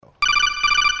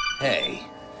Hey,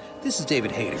 this is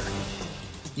David Hayter.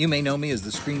 You may know me as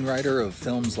the screenwriter of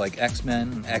films like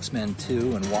X-Men, X-Men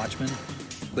 2, and Watchmen,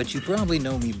 but you probably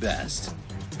know me best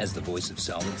as the voice of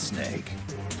Solid Snake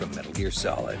from Metal Gear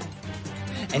Solid.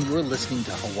 And you're listening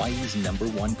to Hawaii's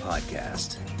 #1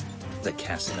 podcast, the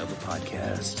Casanova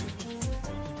Podcast.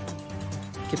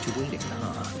 Kept you waiting,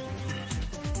 huh?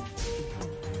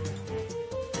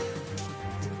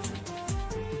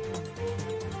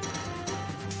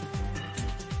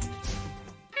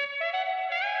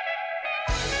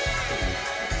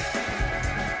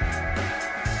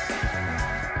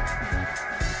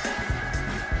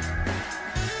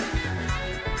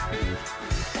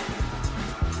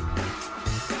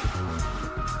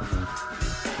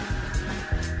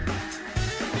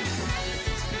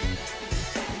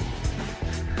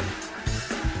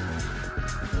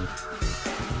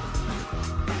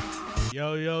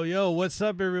 Yo, what's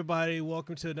up, everybody?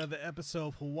 Welcome to another episode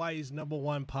of Hawaii's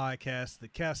 #1 podcast, the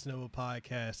Casanova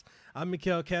Podcast. I'm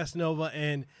Mikhail Casanova,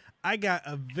 and I got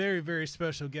a very, very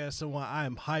special guest, someone I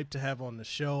am hyped to have on the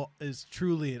show. It's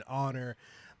truly an honor.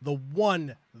 The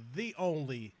one, the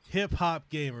only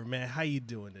HipHopGamer, man. How you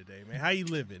doing today, man? How you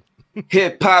living?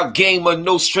 HipHopGamer,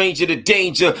 no stranger to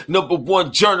danger.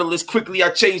 #1 journalist. Quickly, I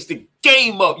changed the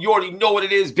game up. You already know what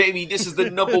it is, baby. This is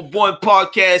the #1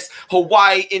 podcast.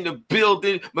 Hawaii in the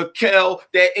building. Mikhail,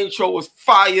 that intro was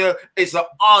fire. It's an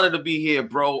honor to be here,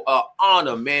 bro.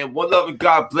 Honor, man. One love and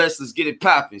God bless. Let's get it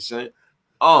popping, son.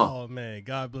 Oh, man.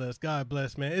 God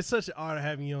bless, man. It's such an honor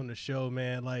having you on the show,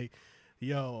 man. Like,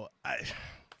 yo,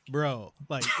 bro,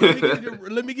 like,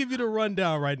 let me give you the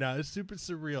rundown right now. It's super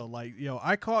surreal. Like, yo,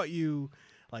 I caught you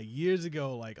like years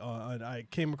ago. Like, I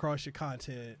came across your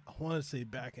content. I want to say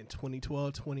back in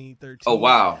 2012, 2013. Oh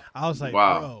wow! I was like,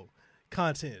 bro,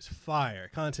 content is fire.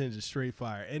 Content is straight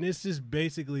fire, and it's just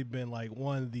basically been like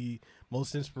one of the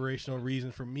most inspirational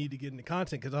reasons for me to get into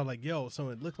content, because I'm like, yo,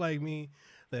 someone looked like me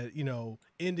that, you know,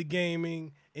 into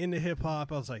gaming, into hip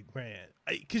hop. I was like, man,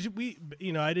 because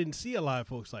I didn't see a lot of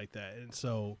folks like that. And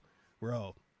so,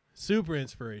 bro, super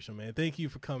inspirational, man. Thank you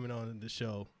for coming on the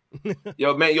show.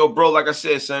 Yo, bro, like I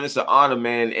said, son, it's an honor,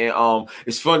 man. And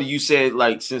it's funny you said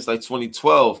like since like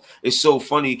 2012. It's so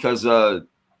funny because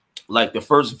like the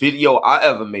first video I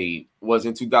ever made was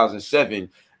in 2007.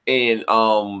 And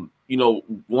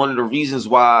one of the reasons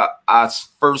why I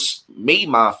first made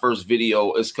my first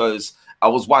video is because I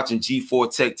was watching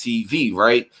G4 Tech TV,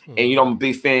 right? Mm-hmm. And, I'm a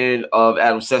big fan of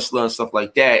Adam Sessler and stuff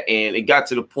like that. And it got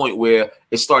to the point where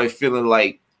it started feeling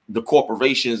like the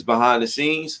corporations behind the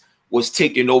scenes was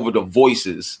taking over the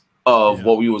voices of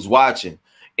what we was watching.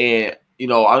 And,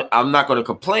 I'm not going to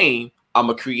complain. I'm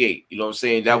going to create. You know what I'm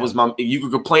saying? That was you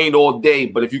can complain all day,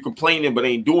 but if you complaining but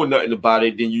ain't doing nothing about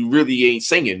it, then you really ain't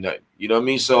singing nothing. You know what I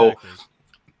mean? Exactly. So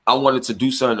I wanted to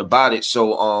do something about it.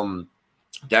 So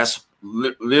that's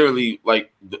literally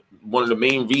like one of the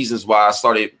main reasons why I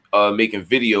started making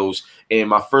videos. And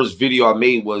my first video I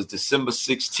made was December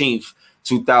 16th,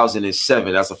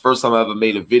 2007. That's the first time I ever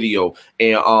made a video.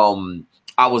 And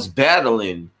I was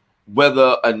battling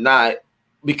whether or not,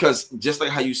 because just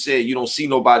like how you said, you don't see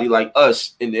nobody like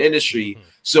us in the industry. Mm-hmm.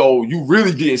 So you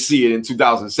really didn't see it in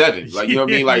 2007. Like, you know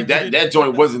what I mean? Like that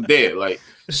joint wasn't there. Like,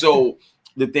 so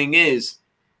the thing is,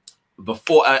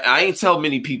 before I ain't tell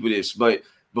many people this, but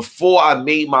before I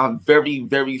made my very,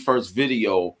 very first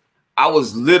video, I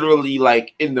was literally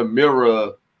like in the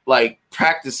mirror, like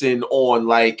practicing on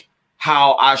like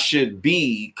how I should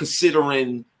be,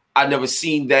 considering I never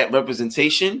seen that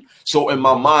representation. So in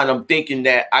my mind, I'm thinking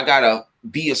that I gotta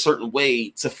be a certain way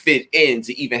to fit in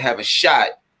to even have a shot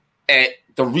at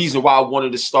the reason why I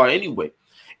wanted to start anyway.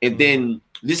 And then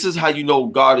this is how you know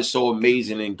God is so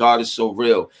amazing and God is so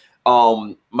real.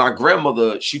 My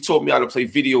grandmother, she taught me how to play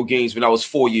video games when I was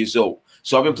 4 years old.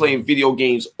 So I've been playing video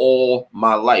games all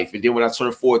my life. And then when I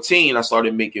turned 14, I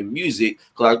started making music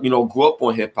because I, grew up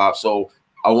on hip hop. So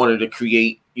I wanted to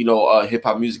create, hip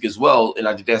hop music as well. And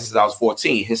I did that since I was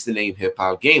 14, hence the name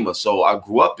HipHopGamer. So I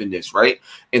grew up in this, right?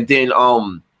 And then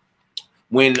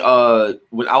when I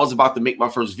was about to make my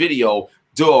first video,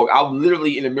 dog, I'm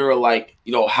literally in the mirror, like,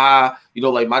 hi,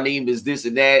 like my name is this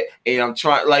and that. And I'm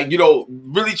trying, like,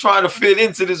 really trying to fit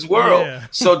into this world. Yeah.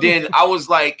 So then I was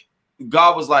like,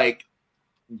 God was like,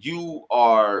 you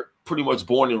are pretty much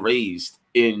born and raised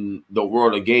in the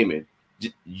world of gaming.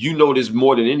 You know this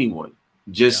more than anyone.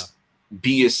 Just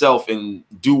be yourself and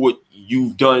do what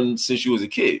you've done since you was a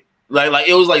kid. Like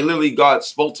it was like literally God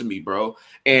spoke to me, bro.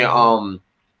 And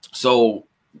so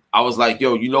I was like,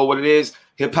 yo, you know what it is?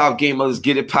 HipHopGamer, let's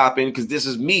get it popping, because this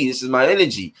is me. This is my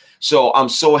energy. So I'm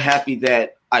so happy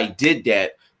that I did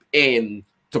that. And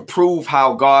to prove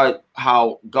how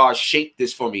God shaped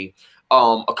this for me.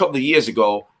 A couple of years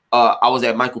ago, I was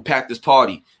at Michael Pactor's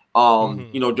party, during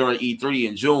E3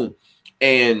 in June,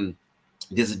 and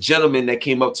there's a gentleman that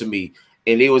came up to me,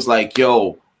 and they was like,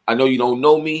 "Yo, I know you don't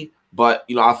know me, but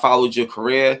I followed your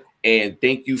career, and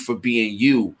thank you for being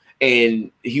you."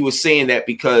 And he was saying that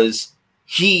because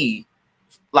he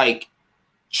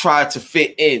tried to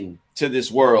fit in to this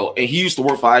world, and he used to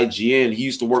work for IGN. He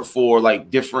used to work for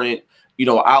different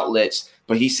outlets,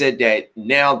 but he said that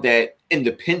now that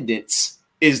independence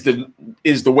is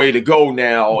the way to go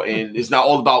now, and it's not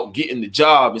all about getting the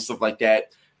job and stuff like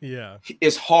that. Yeah,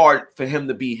 it's hard for him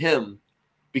to be him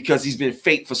because he's been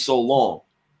fake for so long.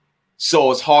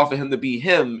 So it's hard for him to be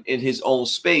him in his own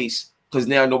space because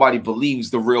now nobody believes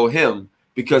the real him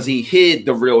because he hid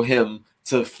the real him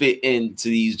to fit into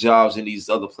these jobs in these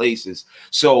other places.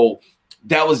 So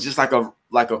that was just like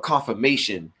a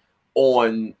confirmation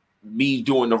on me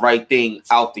doing the right thing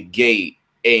out the gate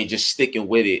and just sticking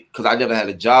with it, because I never had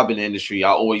a job in the industry. I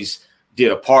always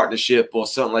did a partnership or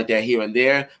something like that here and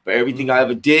there, but everything I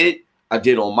ever did, I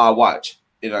did on my watch.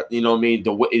 And you know what I mean?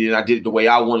 And I did it the way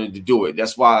I wanted to do it.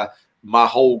 That's why my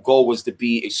whole goal was to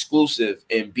be exclusive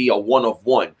and be a one of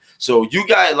one. So you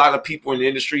got a lot of people in the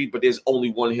industry, but there's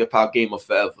only one hip hop gamer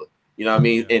forever. You know what I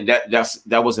mean? Yeah. And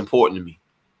that was important to me.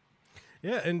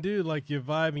 Yeah, and dude, like your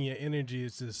vibe and your energy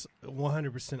is just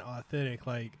 100% authentic.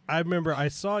 Like I remember I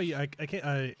saw you,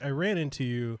 I ran into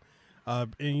you,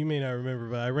 and you may not remember,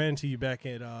 but I ran into you back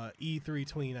at E3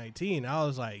 2019. I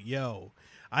was like, yo,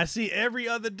 I see every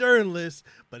other journalist,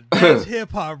 but that's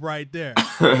hip hop right there.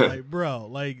 Like, bro,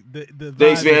 like the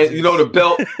thanks, man. The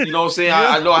belt, you know what I'm saying? Yeah.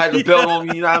 I know I had the belt on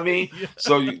me, you know what I mean? Yeah.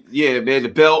 So yeah, man, the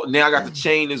belt. Now I got the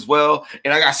chain as well,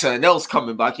 and I got something else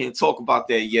coming, but I can't talk about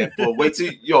that yet. But wait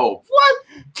till what?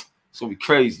 It's gonna be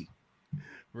crazy,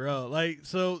 bro. Like,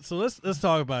 so let's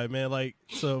talk about it, man. Like,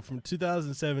 so from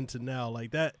 2007 to now,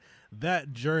 like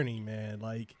that journey, man.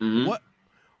 Like, what,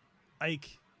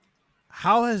 like.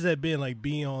 How has that been, like,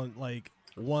 being on, like,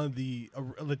 one of the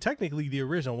technically the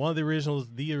original, one of the originals,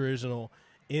 the original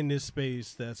in this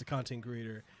space that's a content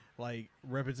creator, like,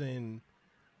 representing,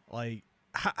 like,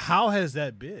 how has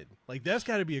that been? Like, that's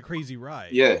got to be a crazy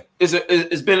ride. Yeah,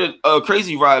 it's been a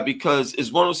crazy ride because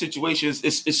it's one of those situations.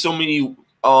 It's so many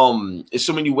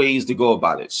ways to go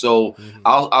about it. So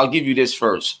I'll give you this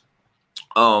first.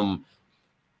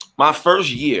 My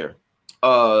first year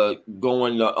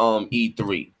going to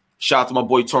E3. Shout out to my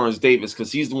boy Torrance Davis,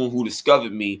 because he's the one who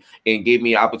discovered me and gave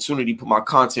me an opportunity to put my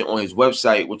content on his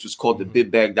website, which was called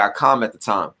thebitbag.com at the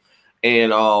time. And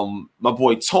my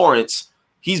boy Torrance,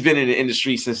 he's been in the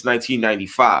industry since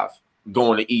 1995,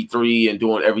 going to E3 and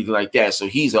doing everything like that. So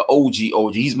he's an OG.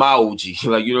 He's my OG.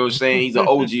 Like, you know what I'm saying? He's an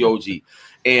OG.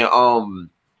 And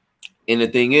the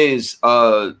thing is,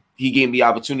 he gave me the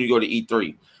opportunity to go to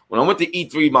E3. When I went to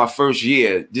E3 my first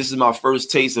year, this is my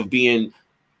first taste of being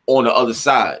on the other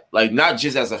side, like not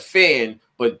just as a fan,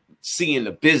 but seeing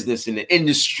the business in the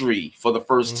industry for the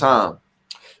first time.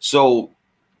 So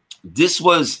it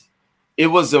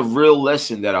was a real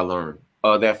lesson that I learned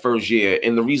that first year.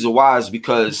 And the reason why is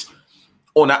because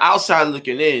on the outside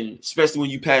looking in, especially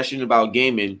when you're passionate about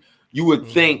gaming, you would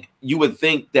think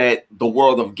that the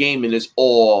world of gaming is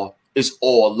all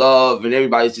love and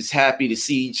everybody's just happy to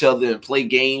see each other and play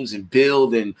games and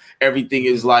build, and everything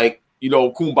is like,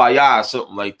 kumbaya or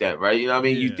something like that, right? You know what I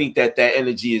mean? Yeah. You think that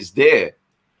energy is there,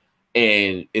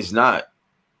 and it's not.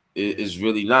 It's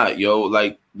really not, yo.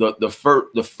 Like the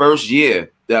first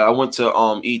year that I went to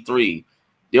E3,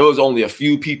 there was only a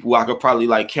few people I could probably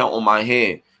like count on my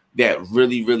hand that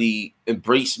really, really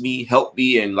embraced me, helped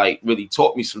me, and like really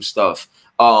taught me some stuff.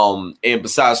 And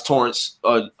besides Torrance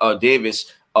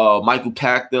Davis, Michael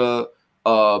Pactor,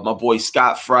 my boy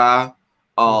Scott Fry,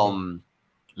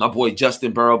 my boy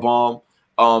Justin Burbaum.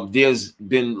 There's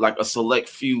been like a select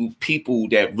few people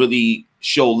that really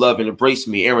show love and embrace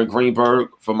me. Aaron Greenberg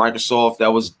from Microsoft,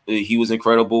 he was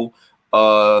incredible.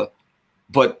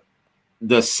 But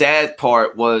the sad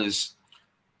part was,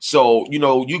 so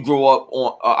you grew up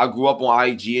on. I grew up on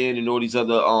IGN and all these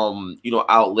other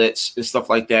outlets and stuff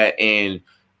like that. And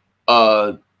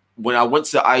when I went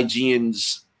to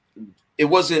IGN's, it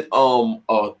wasn't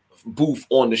a booth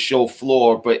on the show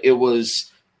floor, but it was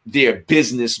their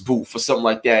business booth or something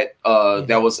like that,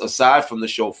 that was aside from the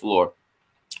show floor.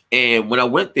 And when I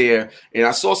went there and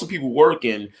I saw some people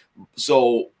working,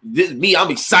 so I'm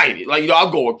excited. Like,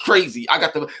 I'm going crazy.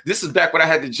 This is back when I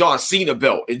had the John Cena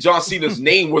belt and John Cena's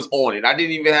name was on it. I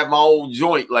didn't even have my own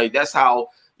joint. Like, that's how,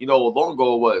 long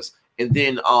ago it was. And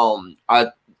then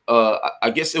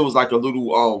I guess it was like a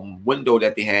little window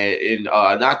that they had, and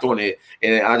I knocked on it,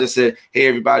 and I just said, "Hey,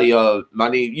 everybody, my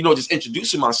name," just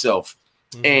introducing myself,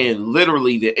 and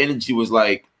literally the energy was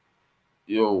like,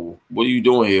 "Yo, what are you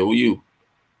doing here? Who you?"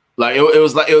 Like it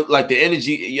was like the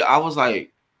energy. I was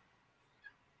like,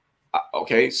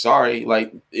 "Okay, sorry,"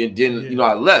 like, and then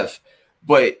I left,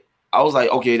 but I was like,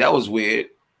 "Okay, that was weird."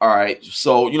 All right,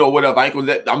 so whatever.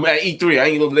 I'm at E3. I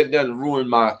ain't gonna let that ruin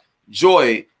my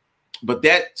joy. But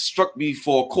that struck me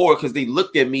for a chord because they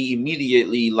looked at me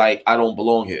immediately like I don't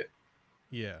belong here.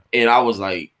 Yeah. And I was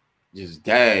like, just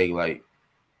dang, like,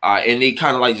 and they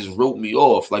kind of like just wrote me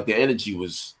off. Like the energy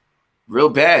was real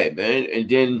bad, man. And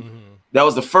then that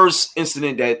was the first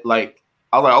incident that like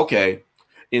I was like, okay.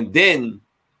 And then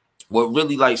what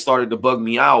really like started to bug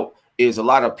me out is a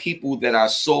lot of people that I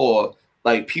saw,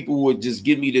 like people would just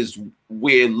give me this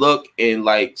weird look, and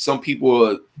like some people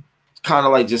would kind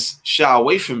of like just shy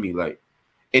away from me, like,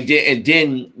 and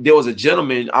then there was a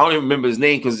gentleman, I don't even remember his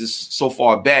name because it's so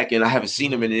far back and I haven't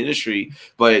seen him in the industry,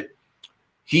 but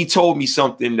he told me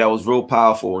something that was real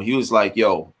powerful, and he was like,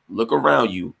 "Yo, look around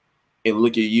you and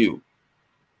look at you."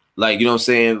 Like, you know what I'm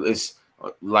saying? It's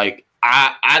like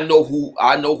I know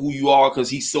who you are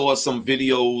because he saw some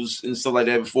videos and stuff like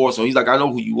that before. So he's like, "I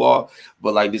know who you are,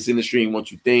 but like this industry ain't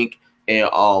what you think, and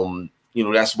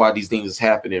that's why these things is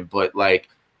happening. But like,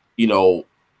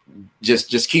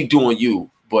 just keep doing you,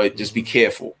 but just be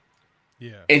careful."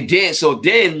 Yeah. And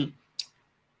then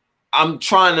I'm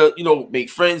trying to, make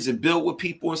friends and build with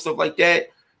people and stuff like that.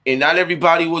 And not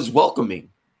everybody was welcoming,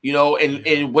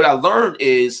 and what I learned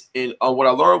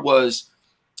was,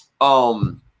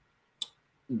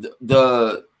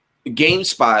 the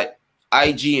GameSpot,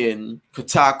 IGN,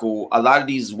 Kotaku, a lot of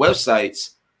these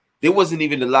websites, they wasn't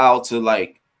even allowed to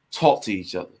like talk to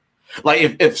each other.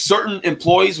 Like if certain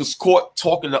employees was caught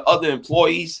talking to other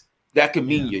employees, that could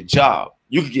mean your job.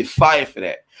 You could get fired for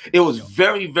that. It was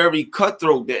very, very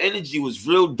cutthroat. The energy was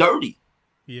real dirty.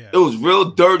 Yeah. It was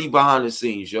real dirty behind the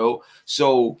scenes, yo.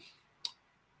 So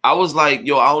I was like,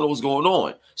 yo, I don't know what's going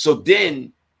on. So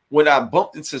then when I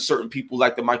bumped into certain people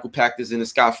like the Michael Pactors and the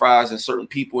Scott Fries and certain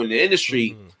people in the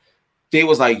industry, they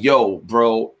was like, "Yo,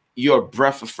 bro, you're a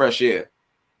breath of fresh air."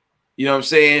 You know what I'm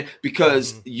saying?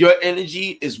 Because your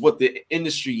energy is what the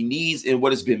industry needs and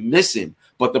what has been missing.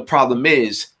 But the problem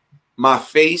is my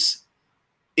face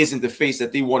isn't the face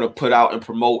that they want to put out and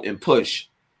promote and push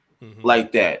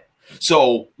like that.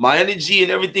 So my energy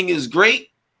and everything is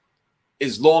great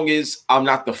as long as I'm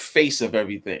not the face of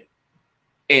everything.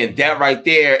 And that right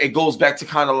there, it goes back to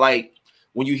kind of like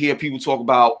when you hear people talk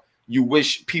about you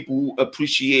wish people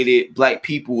appreciated Black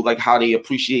people like how they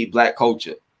appreciate Black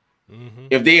culture.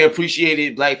 If they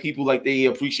appreciated Black people like they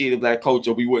appreciated Black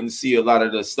culture, we wouldn't see a lot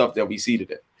of the stuff that we see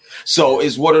today. So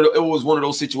it was one of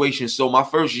those situations. So my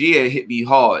first year hit me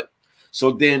hard.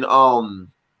 So then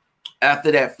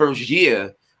after that first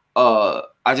year,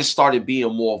 I just started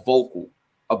being more vocal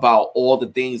about all the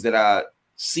things that I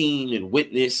seen and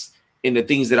witnessed and the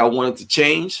things that I wanted to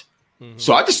change.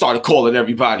 So I just started calling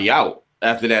everybody out.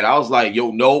 After that, I was like,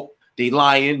 "Yo, nope, they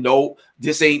lying. Nope,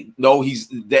 this ain't, no,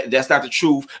 that's not the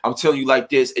truth. I'm telling you like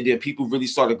this." And then people really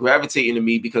started gravitating to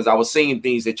me because I was saying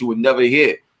things that you would never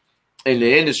hear in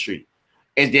the industry.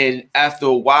 And then after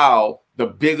a while, the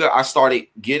bigger I started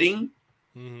getting,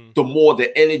 the more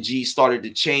the energy started to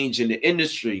change in the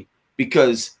industry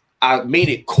because I made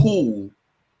it cool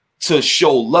to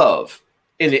show love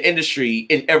in the industry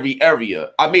in every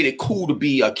area. I made it cool to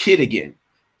be a kid again,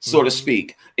 so to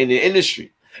speak, in the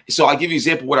industry. So I'll give you an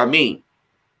example of what I mean.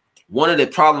 One of the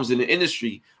problems in the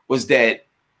industry was that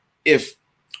if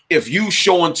you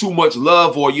showing too much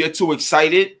love or you're too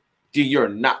excited, then you're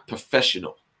not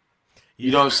professional.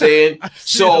 You know what I'm saying?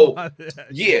 So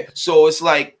yeah. So it's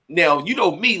like, now,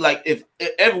 me, like if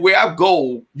everywhere I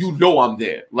go, I'm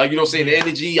there. Like, you know what I'm saying? The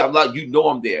energy, I'm like,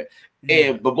 I'm there.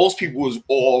 But most people is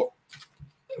all,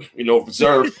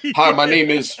 reserved. Hi, my name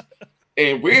is,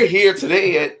 and we're here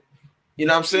today at, you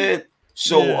know what I'm saying?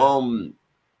 So,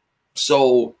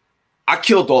 so I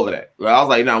killed all of that. Right? I was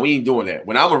like, "Nah, we ain't doing that.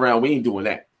 When I'm around, we ain't doing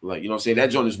that." Like, you know what I'm saying?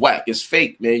 That joint is whack. It's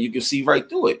fake, man. You can see right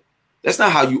through it. That's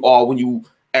not how you are when you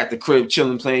at the crib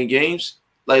chilling, playing games.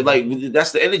 Like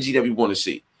that's the energy that we want to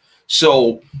see.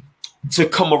 So to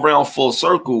come around full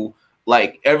circle,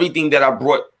 like everything that I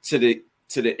brought to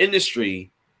the industry,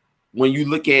 when you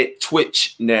look at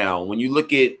Twitch now, when you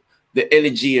look at the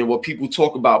energy and what people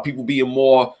talk about, people being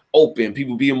more open,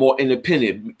 people being more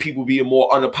independent, people being more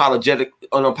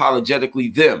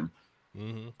unapologetically them.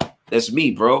 That's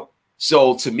me, bro.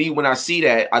 So to me, when I see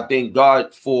that, I thank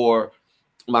God for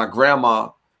my grandma,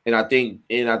 and I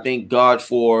thank God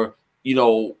for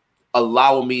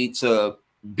allowing me to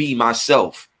be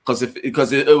myself.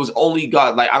 Because it was only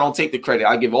God. Like, I don't take the credit.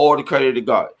 I give all the credit to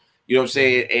God. You know what I'm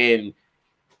saying? And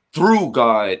through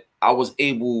God, I was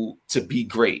able to be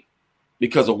great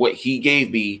because of what he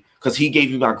gave me. Because he gave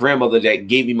me my grandmother that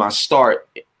gave me my start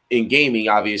in gaming,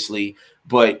 obviously.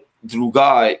 But through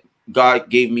God, God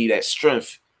gave me that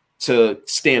strength to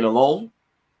stand alone.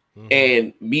 Mm-hmm.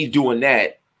 And me doing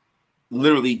that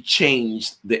literally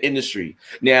changed the industry.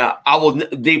 Now,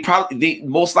 they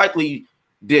most likely,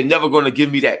 they're never going to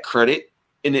give me that credit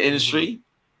in the industry. Mm-hmm.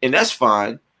 And that's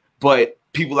fine. But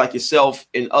people like yourself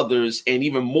and others, and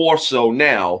even more so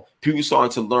now, people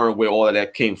starting to learn where all of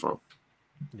that came from.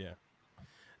 Yeah,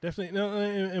 definitely. No,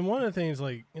 and one of the things,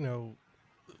 like, you know,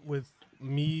 with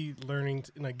me learning,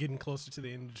 like, getting closer to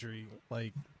the industry,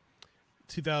 like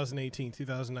 2018,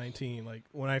 2019, like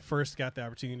when I first got the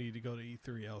opportunity to go to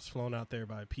E3, I was flown out there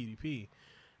by PDP.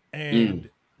 And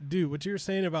dude, what you were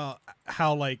saying about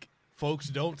how, like, folks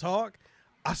don't talk,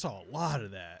 I saw a lot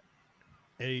of that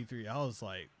at E3. I was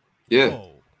like, yeah.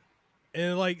 Whoa.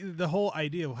 And, like, the whole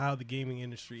idea of how the gaming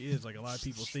industry is, like, a lot of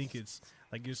people think it's,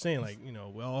 like you're saying, like, you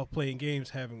know, we're all playing games,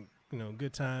 having, you know, a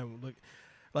good time. Look,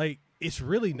 like, it's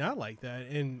really not like that.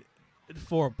 And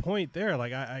for a point there,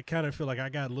 like, I kind of feel like I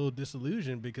got a little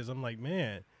disillusioned because I'm like,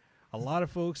 man, a lot of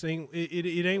folks ain't,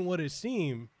 it ain't what it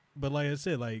seemed. But like I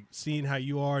said, like, seeing how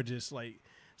you are, just like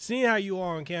seeing how you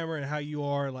are on camera and how you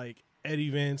are, like, at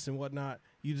events and whatnot,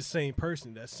 you the same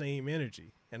person, that same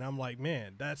energy. And I'm like,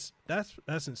 man, that's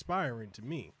inspiring to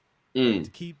me, like,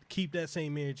 to keep that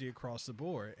same energy across the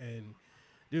board. And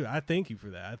dude, I thank you for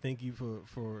that. I thank you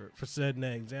for setting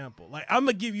that example. Like, I'm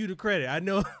gonna give you the credit. I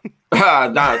know.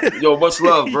 Yo, much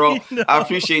love, bro. You know? I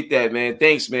appreciate that, man.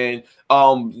 Thanks, man.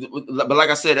 But like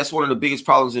I said, that's one of the biggest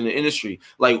problems in the industry.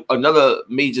 Like, another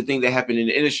major thing that happened in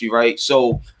the industry, right?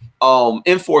 So,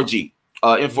 N4G,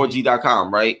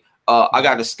 N4G.com, right? I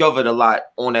got discovered a lot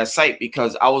on that site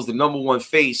because I was the #1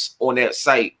 face on that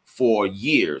site for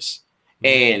years.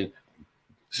 And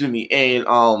excuse me,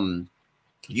 and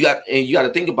you got to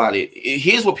think about it.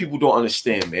 Here's what people don't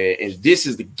understand, man. And this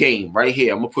is the game right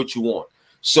here. I'm gonna put you on.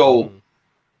 So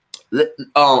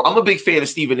I'm a big fan of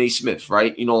Stephen A. Smith,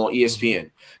 right? You know, on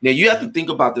ESPN. Now you have to think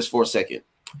about this for a second.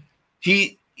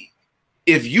 If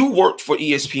you worked for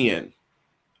ESPN,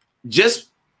 just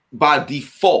by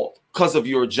default, because of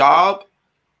your job,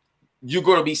 you're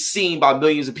going to be seen by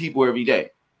millions of people every day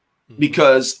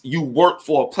because you work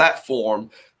for a platform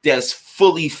that's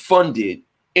fully funded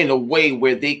in a way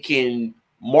where they can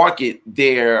market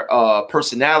their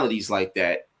personalities like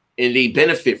that, and they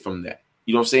benefit from that.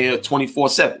 You know what I'm saying?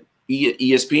 24/7.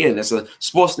 ESPN, that's a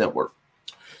sports network.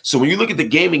 So when you look at the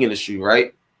gaming industry,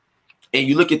 right, and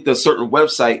you look at the certain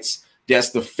websites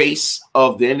that's the face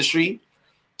of the industry,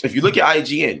 if you look at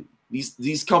IGN,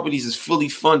 these companies is fully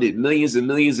funded, millions and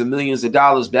millions and millions of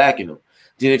dollars backing them.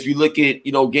 Then if you look at,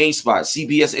 you know, GameSpot,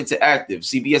 CBS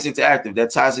Interactive,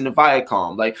 that ties into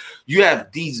Viacom. Like, you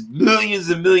have these millions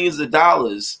and millions of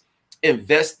dollars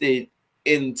invested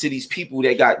into these people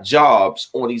that got jobs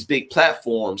on these big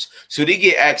platforms. So they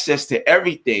get access to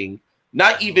everything,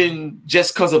 not even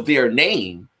just because of their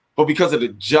name, but because of the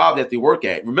job that they work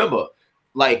at. Remember,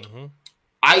 like,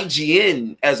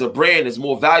 IGN as a brand is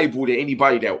more valuable than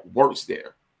anybody that works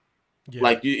there. Yeah.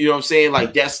 Like, you know what I'm saying?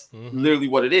 Like, that's literally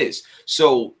what it is.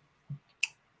 So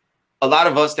a lot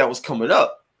of us that was coming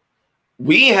up,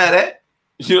 we ain't had that.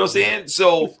 You know what I'm saying?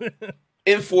 So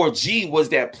N4G was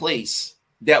that place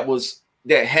that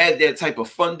had that type of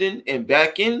funding and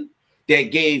backing that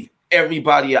gave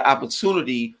everybody an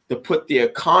opportunity to put their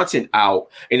content out.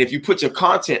 And if you put your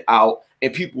content out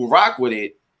and people rock with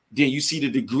it, then you see the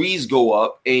degrees go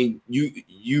up and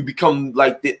you become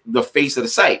like the face of the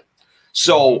site.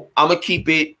 So I'm gonna keep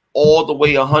it all the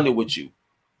way 100 with you.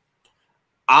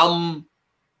 I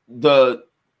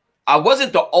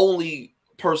wasn't the only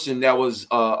person that was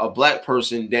a black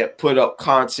person that put up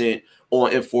content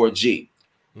on N4G,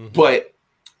 but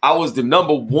I was the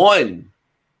 #1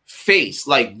 face.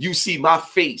 Like, you see my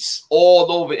face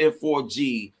all over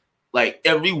N4G, like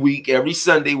every week, every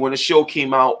Sunday when the show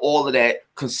came out, all of that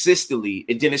consistently.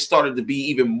 And then it started to be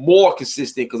even more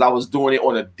consistent because I was doing it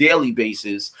on a daily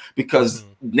basis, because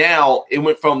now it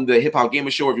went from the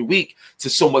HipHopGamer show every week to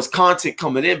so much content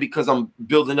coming in because I'm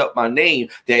building up my name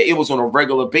that it was on a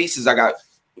regular basis. I got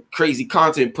crazy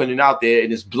content putting out there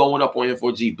and it's blowing up on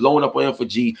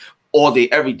N4G all day,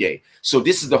 every day. So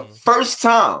this is the first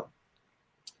time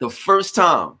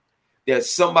that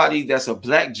somebody that's a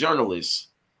black journalist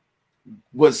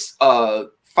was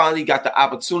finally got the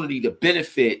opportunity to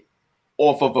benefit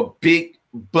off of a big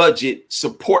budget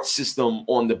support system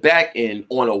on the back end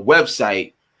on a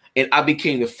website, and I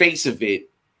became the face of it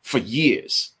for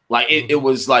years. Like it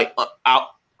was like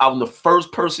I'm the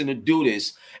first person to do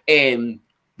this and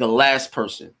the last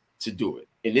person to do it.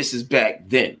 And this is back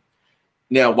then.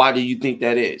 Now, why do you think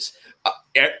that is?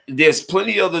 There's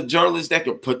plenty of other journalists that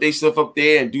could put their stuff up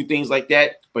there and do things like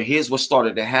that. But here's what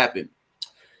started to happen.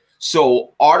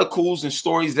 So articles and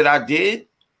stories that I did,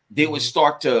 they would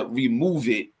start to remove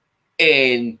it.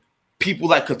 And people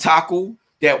like Kotaku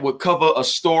that would cover a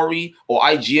story, or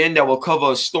IGN that would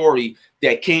cover a story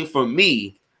that came from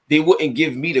me, they wouldn't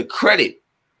give me the credit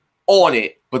on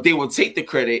it, but they would take the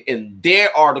credit and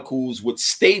their articles would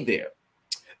stay there.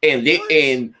 And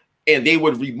they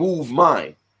would remove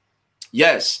mine.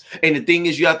 Yes. And the thing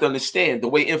is, you have to understand the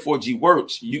way N4G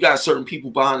works. You got certain people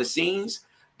behind the scenes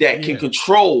that can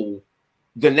control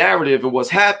the narrative and what's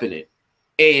happening.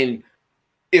 And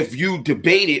if you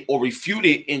debate it or refute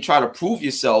it and try to prove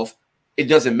yourself, it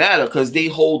doesn't matter because they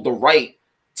hold the right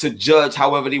to judge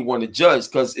however they want to judge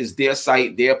because it's their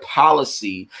site, their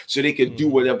policy, so they can do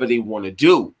whatever they want to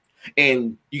do.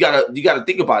 And you gotta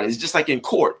think about it. It's just like in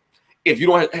court. If you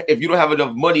don't have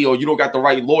enough money or you don't got the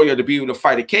right lawyer to be able to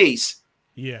fight a case,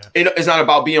 it's not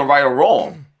about being right or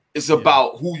wrong. It's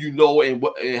about who you know and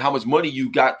how much money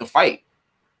you got to fight.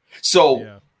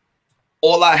 So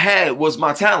all I had was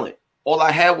my talent. All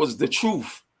I had was the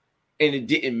truth, and it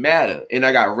didn't matter. And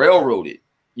I got railroaded.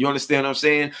 You understand what I'm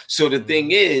saying? So the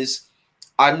thing is,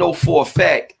 I know for a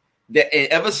fact that, and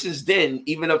ever since then,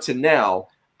 even up to now,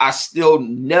 I still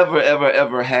never, ever,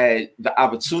 ever had the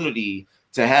opportunity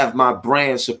to have my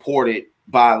brand supported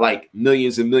by like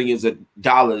millions and millions of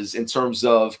dollars in terms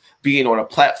of being on a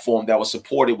platform that was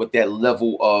supported with that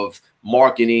level of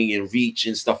marketing and reach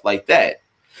and stuff like that.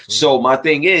 So my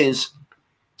thing is,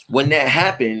 when that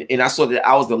happened and I saw that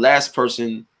I was the last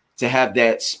person to have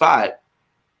that spot,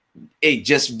 it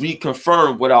just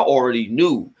reconfirmed what I already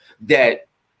knew, that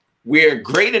we're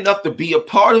great enough to be a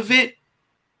part of it,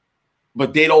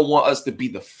 but they don't want us to be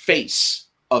the face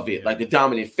of it, like the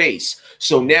dominant face.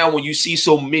 So now when you see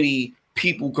so many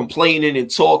people complaining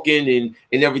and talking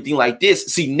and everything like this,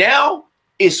 see, now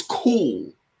it's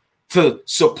cool to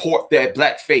support that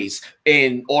black face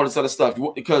and all this other stuff,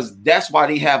 because that's why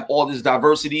they have all this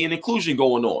diversity and inclusion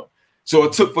going on. So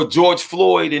it took for George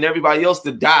Floyd and everybody else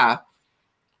to die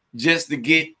just to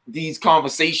get these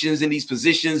conversations and these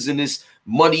positions and this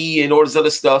money and all this other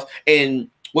stuff. And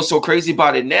what's so crazy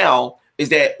about it now is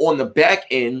that on the back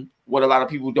end, what a lot of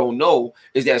people don't know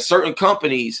is that certain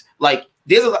companies, like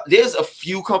there's a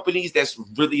few companies that's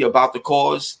really about the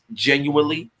cause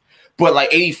genuinely, but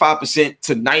like 85%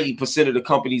 to 90% of the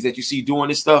companies that you see doing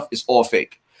this stuff is all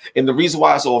fake. And the reason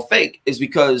why it's all fake is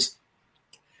because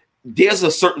there's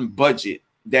a certain budget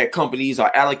that companies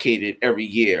are allocated every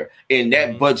year, and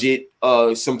that budget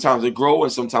sometimes it grows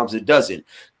and sometimes it doesn't.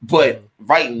 But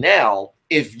right now,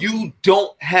 if you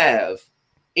don't have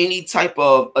any type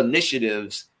of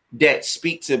initiatives that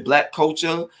speak to black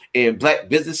culture and black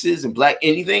businesses and black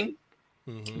anything,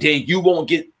 then you won't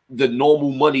get the normal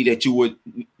money that you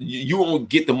won't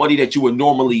get the money that you would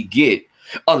normally get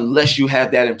unless you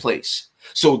have that in place.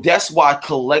 So that's why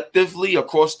collectively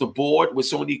across the board with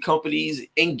so many companies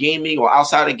in gaming or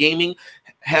outside of gaming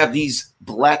have these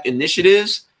black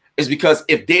initiatives, is because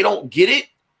if they don't get it,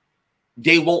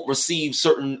 they won't receive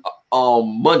certain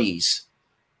monies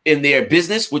in their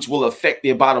business, which will affect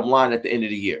their bottom line at the end of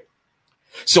the year.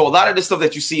 So a lot of the stuff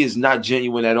that you see is not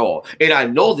genuine at all. And I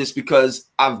know this because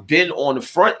I've been on the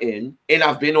front end and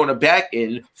I've been on the back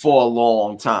end for a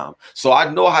long time. So I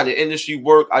know how the industry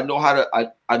works. I know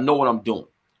I know what I'm doing.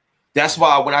 That's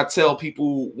why when I tell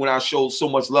people, when I show so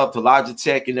much love to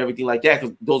Logitech and everything like that,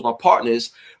 because those are my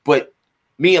partners, but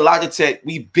me and Logitech,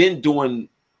 we've been doing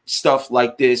stuff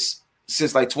like this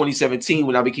since like 2017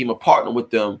 when I became a partner with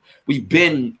them. We've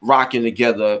been rocking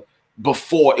together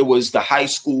before it was the high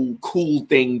school cool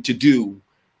thing to do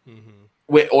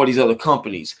with all these other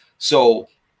companies. So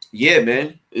yeah,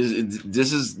 man, it's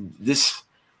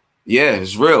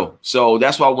real. So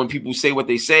that's why when people say what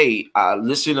they say, I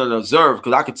listen and observe,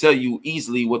 because I can tell you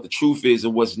easily what the truth is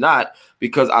and what's not,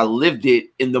 because I lived it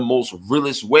in the most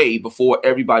realest way before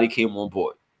everybody came on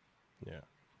board. Yeah,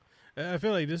 I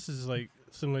feel like this is like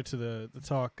similar to the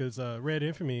talk, because Red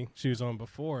Infamy, she was on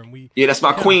before, and that's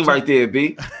my queen right there,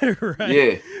 B.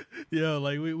 Right. Yeah,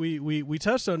 like we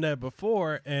touched on that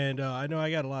before, and I know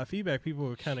I got a lot of feedback. People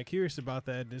were kind of curious about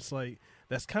that. And it's like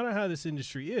that's kind of how this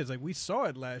industry is. Like we saw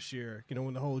it last year,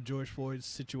 when the whole George Floyd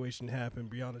situation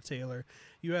happened, Breonna Taylor.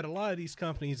 You had a lot of these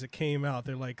companies that came out.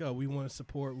 They're like, oh, we want to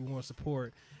support,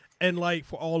 and like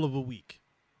for all of a week.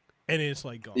 and it's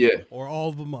like gone. Yeah. Or all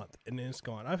of a month, and then it's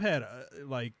gone. I've had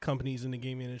like companies in the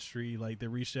game industry, like they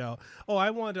reached out. Oh, I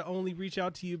wanted to only reach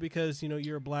out to you because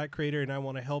you're a Black creator, and I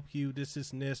want to help you. This,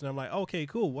 and this, and I'm like, okay,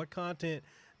 cool. What content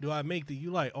do I make that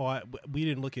you like? Oh, we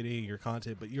didn't look at any of your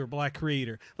content, but you're a Black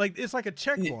creator. Like, it's like a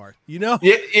check mark, Yeah,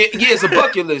 it's a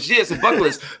bucket list. Yeah, it's a bucket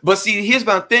list. But see, here's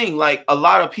my thing. Like, a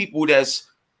lot of people that's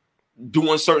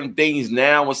doing certain things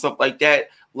now and stuff like that,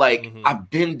 like,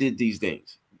 I've been did these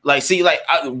things. Like, see, like,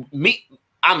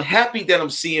 I'm happy that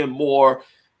I'm seeing more,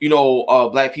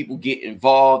 Black people get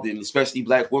involved, and especially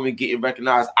Black women getting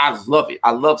recognized. I love it.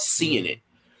 I love seeing it.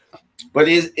 But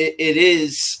it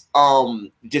is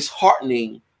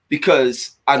disheartening,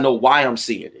 because I know why I'm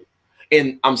seeing it,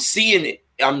 and I'm seeing it.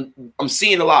 I'm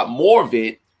seeing a lot more of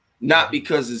it, not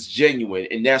because it's genuine,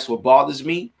 and that's what bothers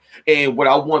me. And what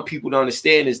I want people to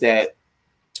understand is that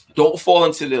don't fall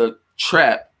into the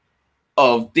trap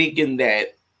of thinking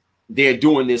that they're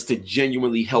doing this to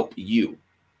genuinely help you.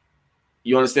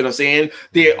 You understand what I'm saying?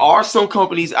 There are some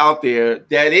companies out there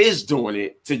that is doing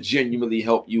it to genuinely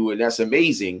help you, and that's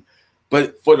amazing.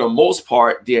 But for the most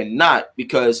part, they're not,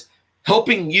 because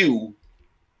helping you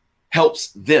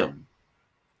helps them.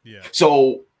 Yeah.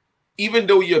 So even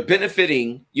though you're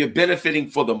benefiting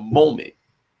for the moment.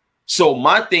 So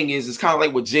my thing is, it's kind of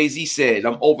like what Jay-Z said.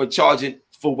 I'm overcharging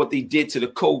for what they did to the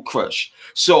Code Crush.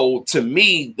 So to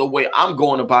me, the way I'm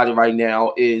going about it right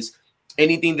now is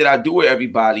anything that I do with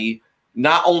everybody,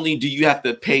 not only do you have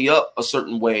to pay up a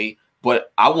certain way,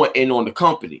 but I want in on the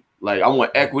company. Like, I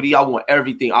want equity. I want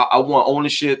everything. I want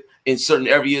ownership in certain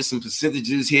areas, some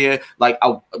percentages here. Like,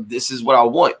 this is what I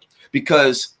want,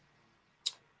 because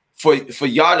for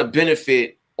y'all to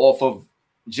benefit off of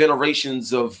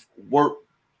generations of work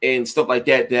and stuff like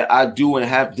that I do and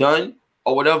have done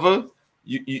or whatever,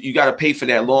 you got to pay for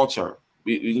that long term.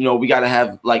 We got to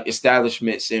have like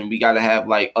establishments, and we got to have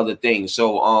like other things.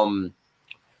 So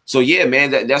yeah,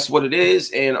 man, that's what it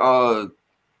is, and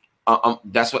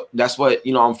that's what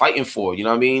I'm fighting for. You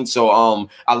know what I mean? So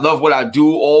I love what I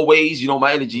do always.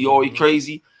 My energy always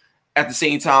crazy. At the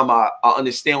same time, I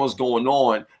understand what's going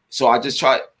on. So I just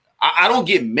try. I don't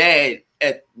get mad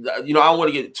at I don't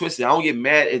want to get twisted. I don't get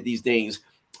mad at these things.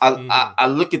 I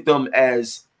look at them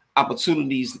as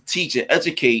opportunities to teach and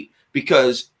educate,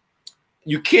 because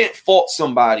you can't fault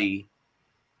somebody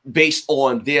based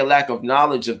on their lack of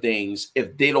knowledge of things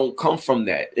if they don't come from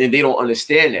that and they don't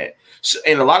understand that. So,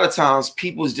 and a lot of times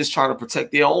people is just trying to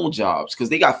protect their own jobs because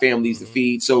they got families to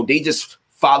feed. So they just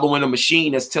following a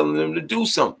machine that's telling them to do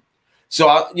something.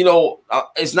 So,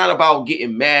 it's not about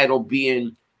getting mad or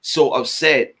being so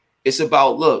upset. It's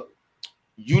about, look,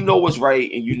 what's right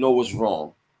and what's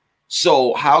wrong.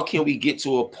 So how can we get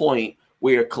to a point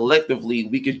where collectively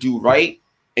we could do right,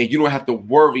 and you don't have to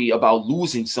worry about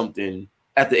losing something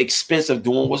at the expense of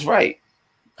doing what's right?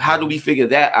 How do we figure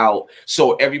that out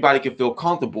so everybody can feel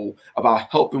comfortable about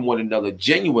helping one another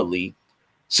genuinely,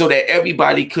 so that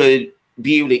everybody could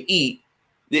be able to eat?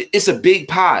 It's a big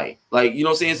pie. Like, you know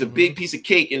what I'm saying? It's a big piece of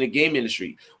cake in the game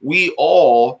industry. We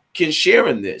all can share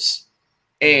in this.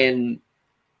 And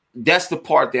that's the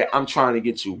part that I'm trying to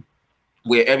get to,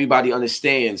 where everybody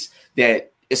understands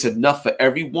that it's enough for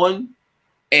everyone,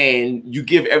 and you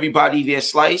give everybody their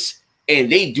slice,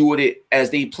 and they do it as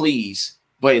they please,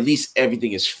 but at least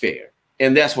everything is fair.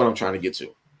 And that's what I'm trying to get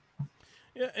to.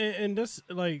 Yeah, and that's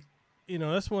like,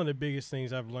 that's one of the biggest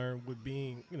things I've learned with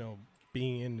being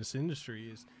in this industry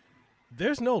is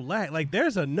there's no lack. Like,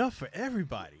 there's enough for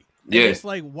everybody. And yeah. It's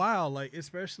like, wow, like,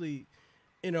 especially,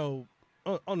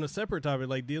 on a separate topic,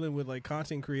 like dealing with like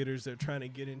content creators that are trying to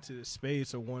get into this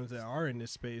space, or ones that are in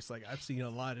this space. Like, I've seen a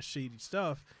lot of shady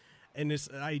stuff, and this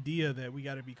idea that we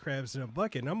got to be crabs in a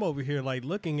bucket. And I'm over here like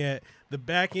looking at the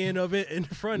back end of it and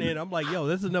the front end. I'm like, yo,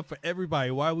 that's enough for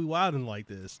everybody. Why are we wilding like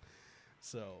this?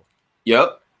 So,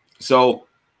 yep. So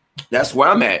that's where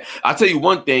I'm at. I'll tell you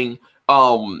one thing.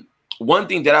 One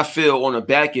thing that I feel on the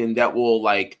back end that will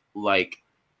like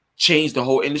change the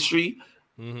whole industry.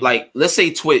 Like, let's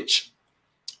say Twitch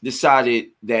decided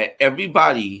that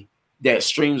everybody that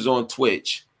streams on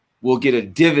Twitch will get a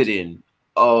dividend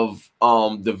of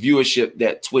the viewership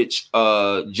that Twitch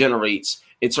generates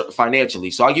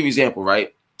financially. So I'll give you an example,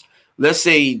 right? Let's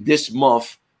say this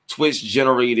month Twitch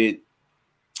generated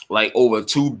like over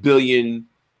 2 billion,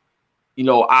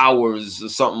 hours or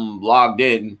something logged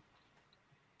in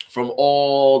from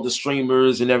all the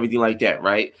streamers and everything like that,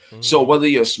 right? So whether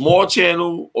you're a small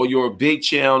channel or you're a big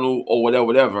channel or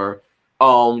whatever,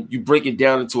 you break it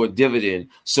down into a dividend.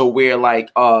 So where like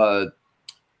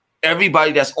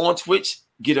everybody that's on Twitch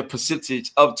get a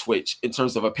percentage of Twitch in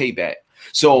terms of a payback.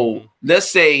 So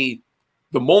let's say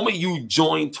the moment you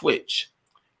join Twitch,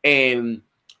 and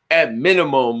at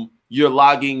minimum you're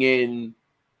logging in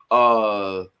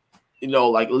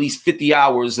like at least 50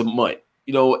 hours a month,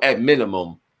 at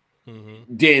minimum,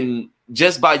 then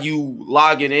just by you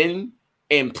logging in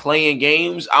and playing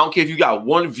games, I don't care if you got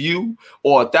 1 view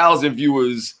or 1,000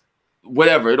 viewers,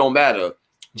 whatever, it don't matter.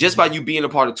 Just by you being a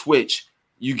part of Twitch,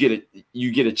 you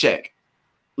get a check.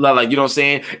 Like, you know what I'm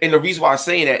saying? And the reason why I'm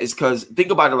saying that is because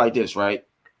think about it like this, right?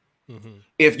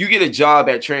 If you get a job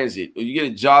at Transit, or you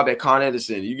get a job at Con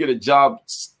Edison, you get a job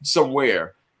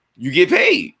somewhere, you get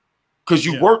paid because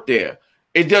you work there.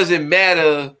 It doesn't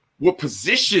matter what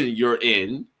position you're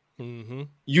in.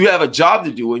 You have a job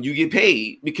to do and you get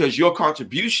paid because your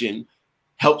contribution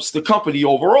helps the company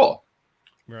overall.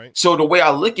 Right. So the way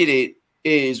I look at it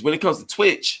is when it comes to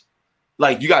Twitch,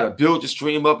 like you got to build your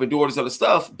stream up and do all this other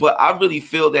stuff. But I really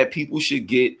feel that people should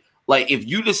get, like, if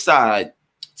you decide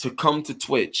to come to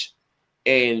Twitch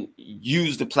and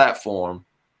use the platform,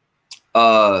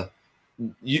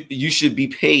 you should be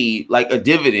paid like a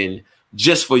dividend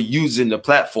just for using the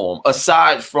platform,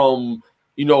 aside from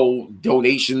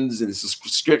donations and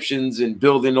subscriptions and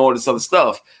building all this other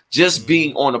stuff. Just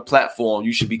being on a platform,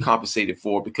 you should be compensated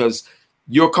for, because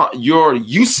your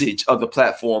usage of the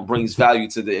platform brings value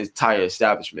to the entire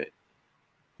establishment.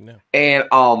 No.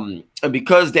 And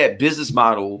because that business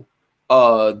model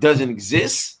doesn't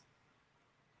exist,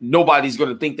 nobody's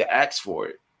going to think to ask for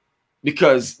it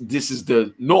because this is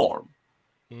the norm.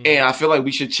 And I feel like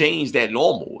we should change that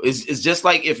normal. It's just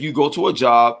like if you go to a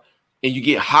job and you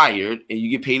get hired and you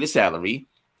get paid a salary,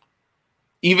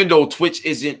 even though Twitch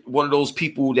isn't one of those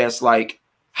people that's like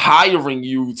hiring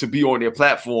you to be on their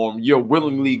platform, you're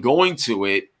willingly going to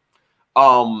it.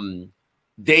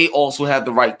 They also have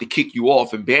the right to kick you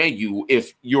off and ban you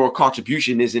if your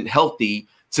contribution isn't healthy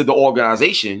to the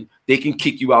organization. They can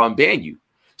kick you out and ban you.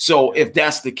 So if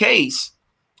that's the case,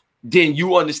 then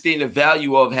you understand the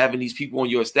value of having these people on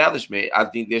your establishment. I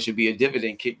think there should be a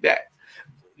dividend kickback.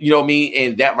 You know what I mean?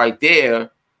 And that right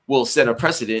there will set a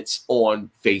precedence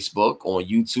on Facebook, on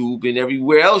YouTube, and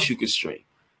everywhere else you can stream.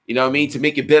 You know what I mean? To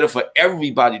make it better for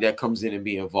everybody that comes in and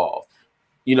be involved.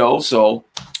 So,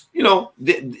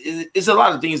 it's a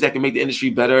lot of things that can make the industry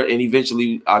better. And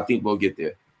eventually, I think we'll get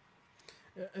there.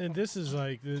 And this is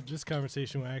like this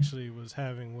conversation I actually was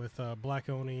having with Black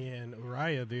Oni and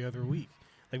Uriah the other week.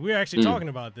 Like, we were actually talking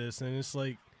about this, and it's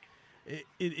like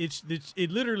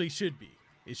it literally should be.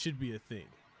 It should be a thing.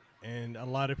 And a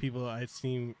lot of people, I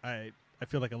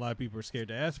feel like a lot of people are scared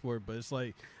to ask for it, but it's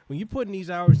like when you're putting these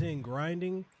hours in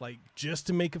grinding, like just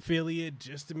to make affiliate,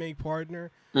 just to make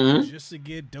partner, just to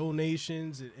get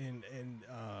donations and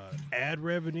ad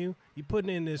revenue, you're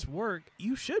putting in this work,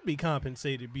 you should be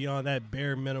compensated beyond that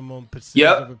bare minimum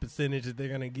percentage of a percentage that they're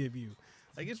going to give you.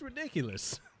 Like, it's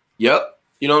ridiculous. Yep.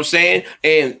 You know what I'm saying?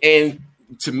 And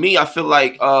to me, I feel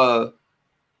like I'm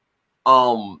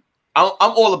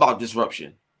all about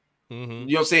disruption. You know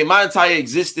what I'm saying? My entire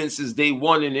existence since day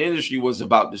one in the industry was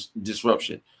about this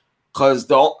disruption. Because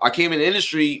I came in the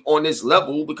industry on this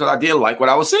level because I didn't like what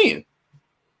I was seeing.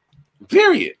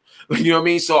 Period. You know what I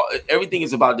mean? So everything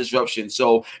is about disruption.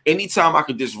 So anytime I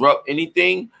could disrupt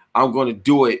anything, I'm going to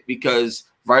do it because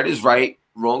right is right,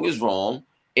 wrong is wrong.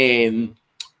 And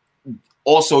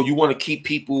also, you want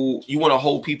to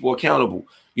hold people accountable.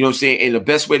 You know what I'm saying? And the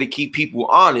best way to keep people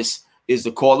honest is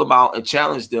to call them out and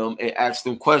challenge them and ask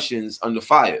them questions under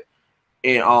fire.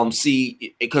 And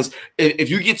see, because if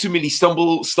you get too many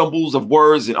stumbles of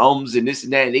words and and this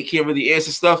and that, and they can't really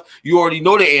answer stuff, you already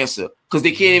know the answer because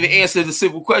they can't even answer the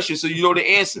simple question. So you know the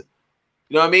answer.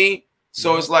 You know what I mean?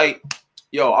 So it's like,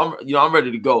 I'm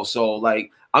ready to go. So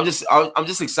like, I'm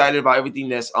just excited about everything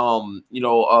that's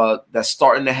that's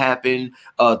starting to happen.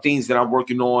 Things that I'm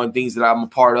working on, things that I'm a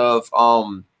part of.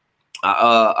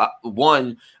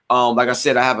 Like I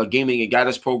said, I have a gaming and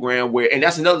guidance program and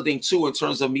that's another thing too, in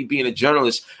terms of me being a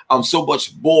journalist, I'm so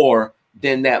much more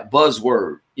than that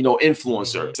buzzword,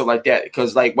 influencer, stuff like that.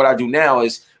 Because like what I do now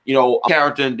is, a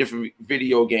character in different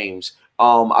video games.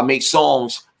 I make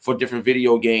songs for different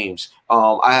video games.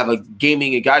 I have a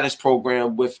gaming and guidance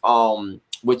program with,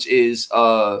 which is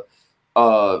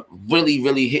really,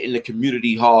 really hitting the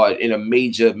community hard in a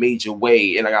major, major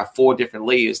way. And I got 4 different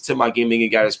layers to my gaming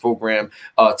and guidance program,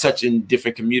 touching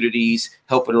different communities,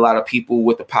 helping a lot of people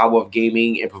with the power of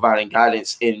gaming and providing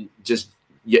guidance in just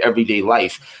your everyday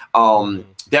life.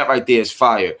 That right there is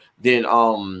fire. Then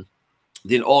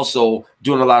also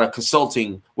doing a lot of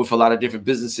consulting with a lot of different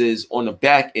businesses on the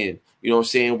back end. You know what I'm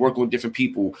saying? Working with different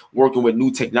people, working with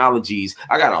new technologies.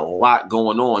 I got a lot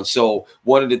going on. So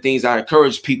one of the things I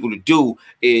encourage people to do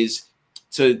is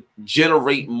to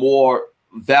generate more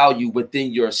value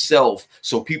within yourself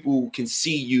so people can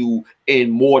see you in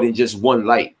more than just one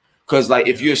light. Because like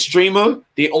if you're a streamer,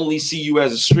 they only see you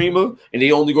as a streamer and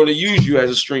they only going to use you as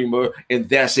a streamer, and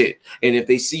that's it. And if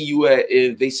they see you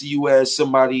as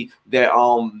somebody that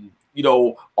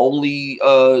only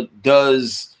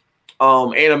does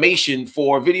animation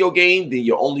for a video game, then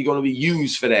you're only going to be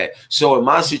used for that. So in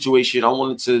my situation, I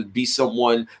wanted to be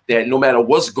someone that no matter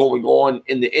what's going on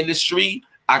in the industry,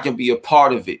 I can be a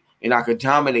part of it and I can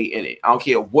dominate in it. I don't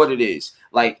care what it is.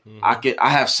 Like I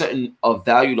have something of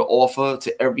value to offer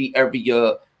to every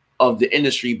area of the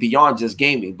industry beyond just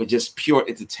gaming, but just pure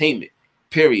entertainment,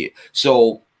 period.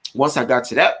 So once I got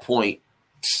to that point,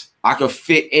 I could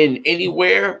fit in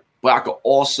anywhere, but I could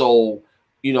also,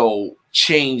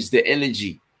 change the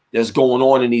energy that's going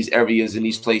on in these areas, in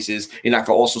these places. And I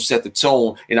could also set the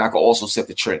tone and I could also set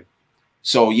the trend.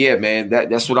 So yeah, man,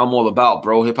 that's what I'm all about,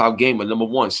 bro. Hip Hop Gamer,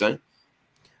 #1, son.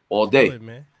 All day. I feel it,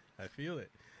 man. I feel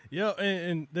it. Yo,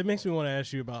 and that makes me want to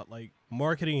ask you about like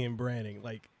marketing and branding.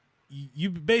 Like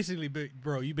you basically,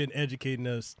 bro, you've been educating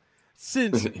us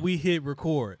since we hit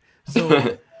record.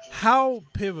 So how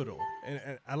pivotal?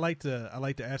 And I like to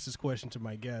ask this question to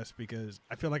my guests because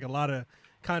I feel like a lot of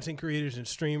content creators and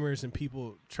streamers and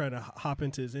people trying to hop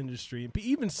into this industry, and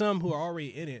even some who are already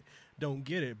in it don't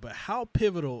get it. But how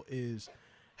pivotal is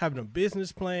having a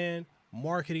business plan,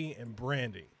 marketing, and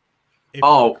branding if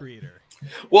you're a creator?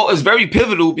 Well, it's very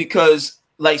pivotal because,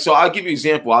 so I'll give you an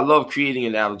example. I love creating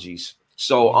analogies.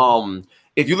 So,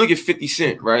 if you look at 50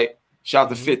 Cent, right? Shout out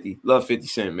to 50. Love 50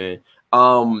 Cent, man.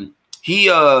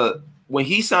 He when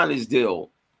he signed his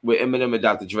deal with Eminem and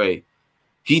Dr. Dre,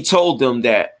 he told them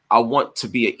that I want to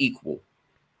be an equal.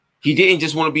 He didn't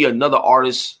just want to be another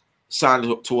artist signed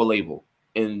to a label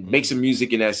and make some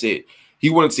music and that's it. He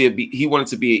wanted to be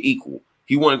an equal.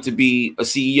 He wanted to be a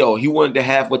CEO. He wanted to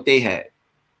have what they had.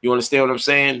 You understand what I'm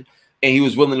saying? And he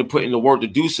was willing to put in the work to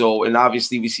do so. And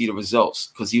obviously we see the results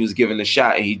because he was given a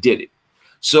shot and he did it.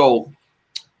 So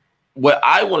what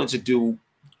I wanted to do,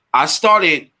 I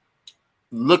started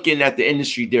looking at the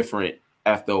industry different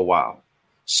after a while.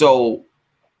 So,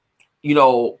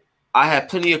 I had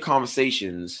plenty of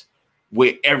conversations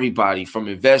with everybody from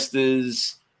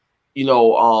investors,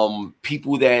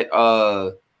 people that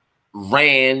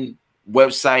ran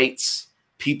websites,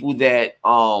 people that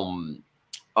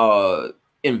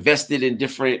invested in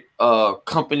different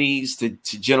companies to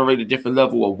generate a different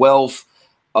level of wealth,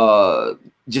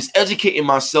 just educating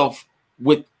myself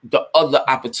with the other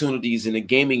opportunities in the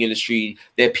gaming industry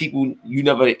that people, you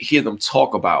never hear them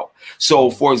talk about. So,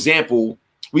 for example,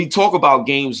 we talk about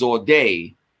games all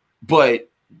day, but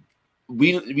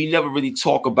we never really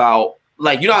talk about,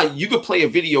 like, you could play a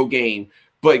video game,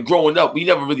 but growing up, we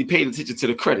never really paid attention to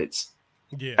the credits.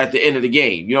 Yeah. At the end of the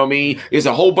game, you know what I mean? There's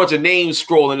a whole bunch of names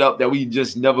scrolling up that we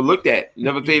just never looked at,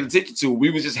 never paid attention to. We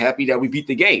were just happy that we beat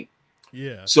the game.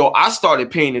 Yeah. So I started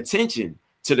paying attention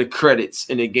to the credits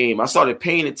in the game. I started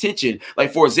paying attention.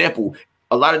 Like, for example,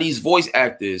 a lot of these voice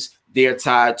actors, they're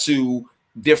tied to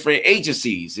different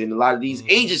agencies. And a lot of these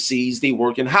agencies, they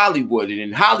work in Hollywood. And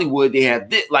in Hollywood, they have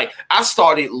this. Like, I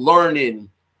started learning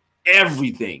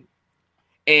everything.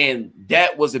 And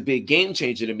that was a big game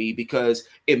changer to me because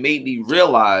it made me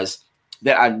realize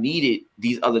that I needed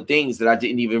these other things that I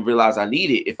didn't even realize I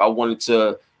needed if I wanted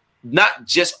to not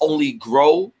just only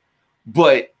grow,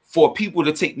 but for people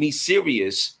to take me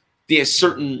serious. There's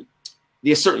certain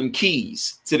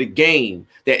keys to the game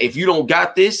that if you don't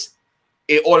got this,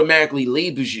 it automatically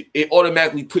labels you. It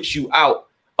automatically puts you out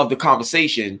of the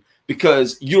conversation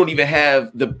because if you don't even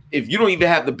have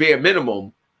the bare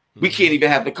minimum, we can't even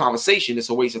have the conversation. It's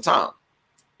a waste of time.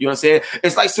 You know what I'm saying?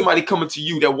 It's like somebody coming to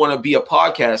you that want to be a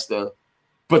podcaster,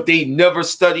 but they never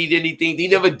studied anything. They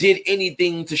never did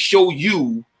anything to show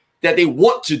you that they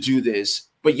want to do this,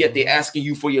 but yet they're asking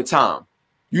you for your time.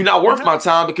 You're not worth my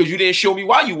time because you didn't show me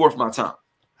why you worth my time.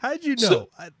 How'd you know? So,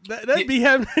 that'd be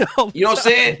happening all the You know what I'm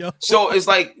saying? Yo. So it's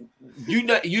like you're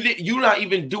not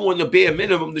even doing the bare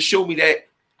minimum to show me that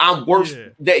I'm worth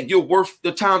that you're worth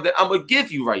the time that I'm gonna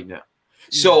give you right now.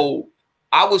 So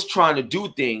I was trying to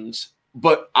do things,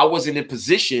 but I wasn't in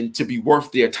position to be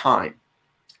worth their time.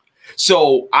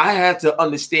 So I had to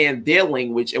understand their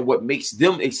language and what makes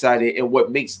them excited and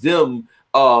what makes them,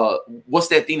 what's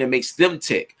that thing that makes them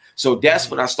tick. So that's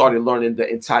when I started learning the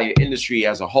entire industry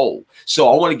as a whole.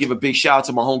 So I want to give a big shout out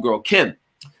to my homegirl, Kim.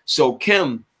 So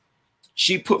Kim,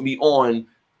 she put me on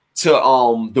to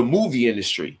the movie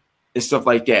industry and stuff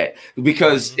like that,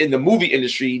 because in the movie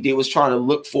industry, they was trying to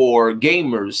look for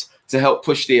gamers to help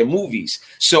push their movies.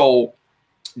 So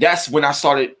that's when I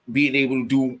started being able to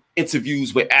do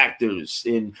interviews with actors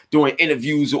and doing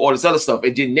interviews with all this other stuff.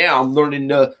 And then now I'm learning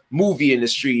the movie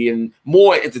industry and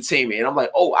more entertainment. And I'm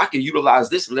like, oh, I can utilize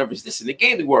this and leverage this in the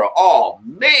gaming world. Oh,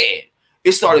 man.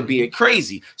 It started being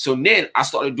crazy. So then I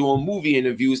started doing movie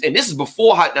interviews. And this is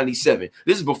before Hot97.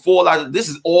 This is before, this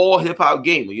is all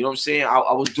HipHopGamer. You know what I'm saying?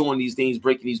 I was doing these things,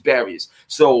 breaking these barriers.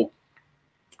 So,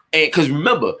 and because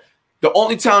remember, the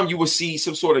only time you would see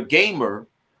some sort of gamer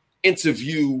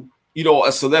interview, you know,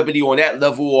 a celebrity on that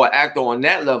level or actor on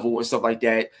that level and stuff like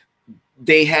that,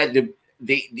 they had to,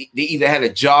 they either had a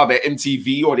job at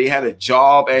MTV or they had a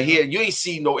job at here. You ain't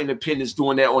see no independents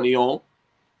doing that on their own.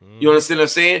 You understand what I'm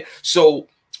saying? So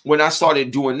when I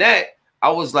started doing that, I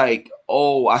was like,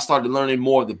 oh, I started learning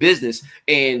more of the business.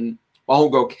 And my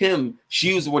homegirl Kim,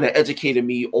 she was the one that educated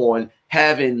me on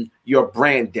having your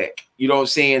brand deck. You know what I'm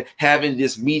saying? Having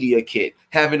this media kit,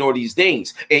 having all these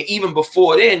things. And even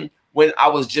before then, when I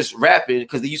was just rapping,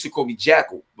 because they used to call me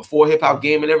Jackal. Before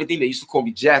HipHopGamer and everything, they used to call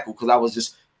me Jackal because I was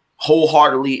just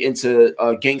wholeheartedly into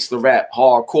gangster rap,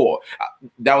 hardcore.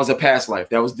 That was a past life.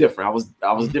 That was different.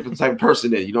 I was a different type of person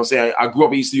then. You know what I'm saying? I grew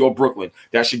up in East New York, Brooklyn.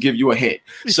 That should give you a hint.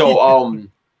 So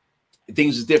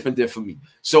things was different there for me.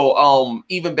 So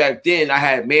even back then, I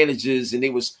had managers and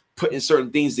they was putting certain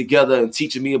things together and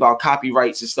teaching me about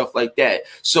copyrights and stuff like that.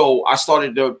 So I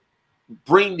started to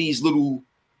bring these little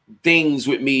things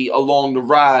with me along the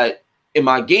ride in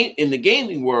the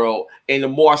gaming world. And the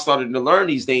more I started to learn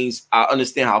these things, I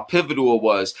understand how pivotal it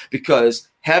was, because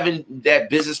having that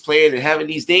business plan and having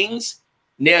these things,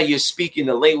 now you're speaking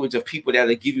the language of people that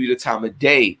will give you the time of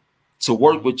day to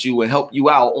work with you and help you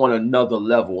out on another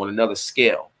level, on another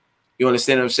scale. You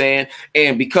understand what I'm saying?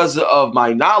 And because of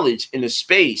my knowledge in the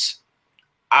space,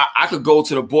 I could go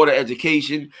to the Board of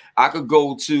Education. I could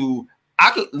walk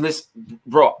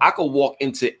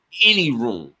into any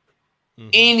room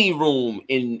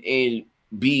and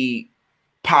be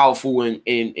powerful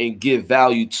and give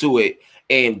value to it.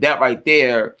 And that right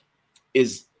there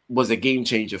was a game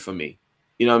changer for me.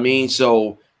 You know what I mean?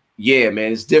 So yeah,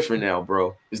 man, it's different now,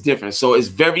 bro. It's different. So it's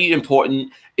very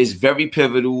important. It's very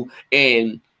pivotal.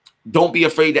 And don't be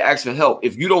afraid to ask for help.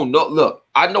 If you don't know, look,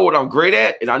 I know what I'm great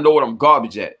at and I know what I'm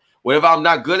garbage at. Whatever I'm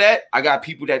not good at, I got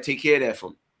people that take care of that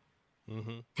for me.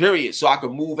 Period. So I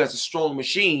can move as a strong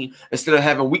machine instead of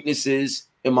having weaknesses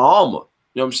in my armor.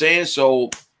 You know what I'm saying? So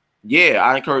yeah,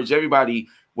 I encourage everybody,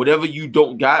 whatever you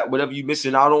don't got, whatever you're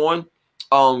missing out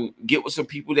on, get with some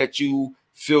people that you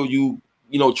feel you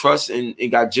trust and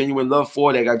got genuine love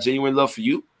for, that got genuine love for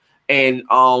you. And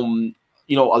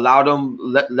allow them,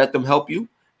 let them help you.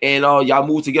 And y'all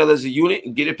move together as a unit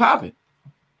and get it popping.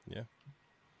 Yeah.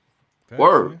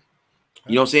 Word.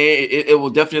 You know what I'm saying? It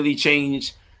will definitely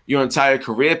change your entire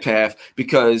career path,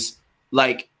 because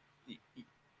like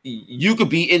you could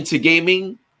be into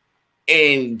gaming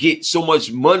and get so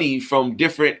much money from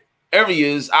different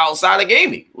areas outside of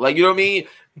gaming. Like, you know what I mean?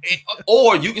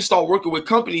 Or you can start working with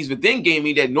companies within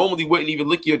gaming that normally wouldn't even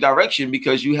look your direction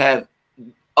because you have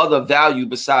other value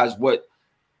besides what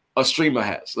a streamer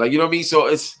has. Like, you know what I mean? So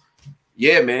it's,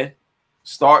 yeah, man,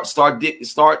 start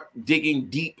digging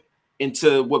deep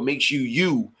into what makes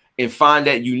you and find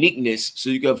that uniqueness so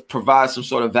you can provide some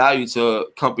sort of value to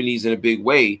companies in a big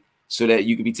way so that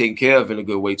you can be taken care of in a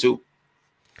good way too.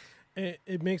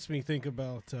 It makes me think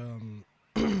about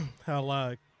how a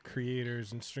lot of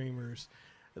creators and streamers,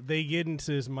 they get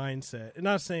into this mindset. And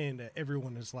not saying that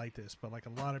everyone is like this, but like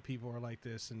a lot of people are like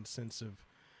this in the sense of,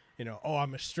 oh,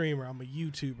 I'm a streamer, I'm a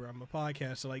YouTuber, I'm a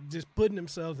podcaster, like just putting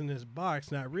themselves in this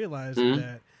box, not realizing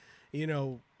that,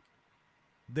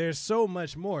 there's so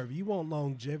much more. If you want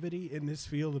longevity in this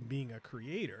field of being a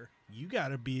creator, you got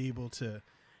to be able to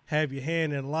have your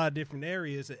hand in a lot of different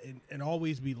areas and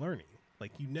always be learning.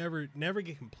 Like you never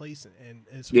get complacent. And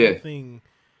it's one thing.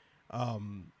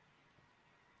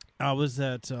 I was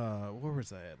at where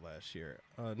was I at last year?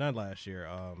 Not last year.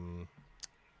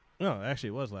 No, actually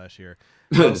it was last year.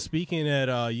 I was speaking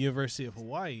at University of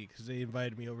Hawaii because they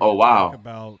invited me over to talk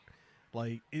about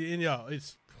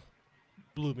it's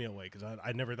blew me away because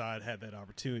I never thought I'd had that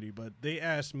opportunity. But they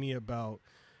asked me about,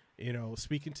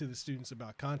 speaking to the students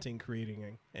about content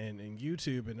creating and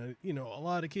YouTube. And, a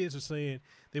lot of kids are saying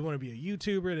they want to be a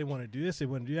YouTuber. They want to do this. They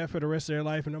want to do that for the rest of their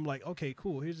life. And I'm like, okay,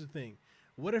 cool. Here's the thing.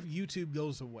 What if YouTube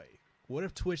goes away? What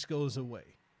if Twitch goes away?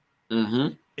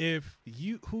 If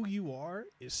who you are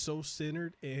is so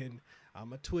centered in,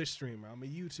 I'm a Twitch streamer, I'm a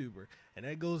YouTuber, and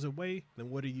that goes away, then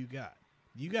what do you got?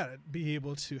 You got to be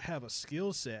able to have a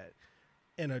skill set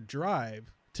and a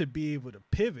drive to be able to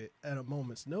pivot at a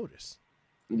moment's notice.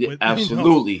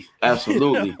 Absolutely.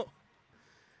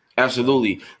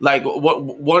 Absolutely. Like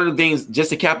one of the things,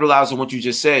 just to capitalize on what you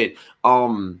just said,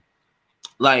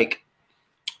 like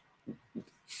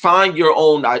find your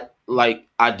own like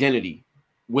identity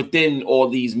within all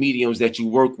these mediums that you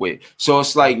work with. So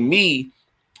it's like me,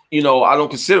 you know, I don't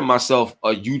consider myself a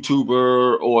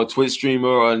YouTuber or a Twitch streamer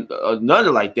or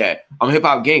none like that. I'm a hip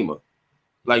hop gamer.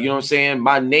 Like, you know what I'm saying?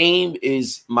 My name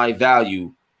is my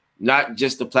value, not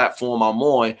just the platform I'm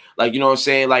on. Like, you know what I'm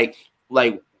saying? Like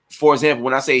for example,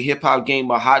 when I say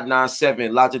HipHopGamer,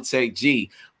 Hot97, LogitechG,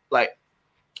 like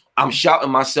I'm shouting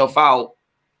myself out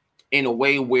in a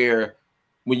way where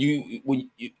when you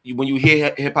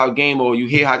hear HipHopGamer or you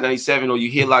hear Hot97 or you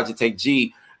hear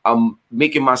LogitechG, I'm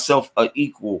making myself an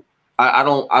equal. I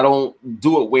don't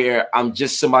do it where I'm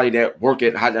just somebody that work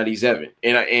at Hot97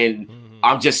 and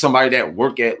I'm just somebody that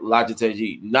work at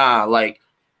LogitechG. Nah, like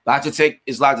Logitech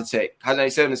is Logitech,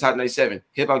 Hot97 is Hot97,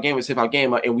 HipHopGamer is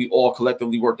HipHopGamer, and we all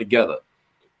collectively work together.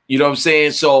 You know what I'm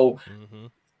saying? So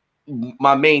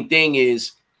my main thing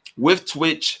is with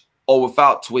Twitch or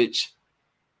without Twitch,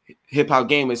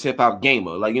 HipHopGamer is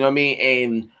HipHopGamer. Like, you know what I mean?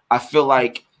 And I feel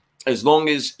like as long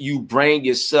as you brand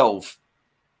yourself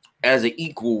as an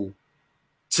equal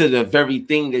to the very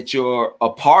thing that you're a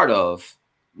part of,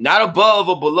 not above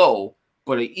or below,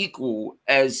 but an equal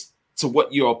as to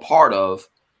what you're a part of,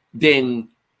 then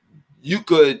you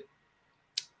could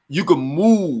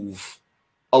move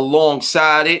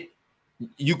alongside it,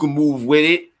 you can move with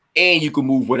it, and you can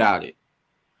move without it.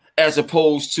 As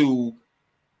opposed to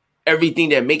everything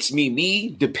that makes me me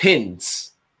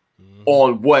depends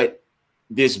on what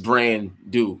this brand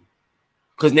do.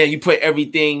 Because now you put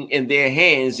everything in their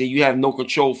hands and you have no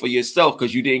control for yourself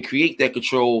because you didn't create that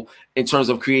control in terms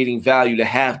of creating value to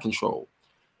have control.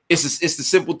 It's the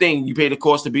simple thing. You pay the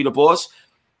cost to be the boss.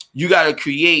 You got to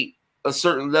create a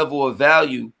certain level of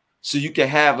value so you can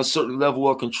have a certain level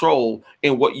of control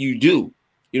in what you do.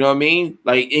 You know what I mean?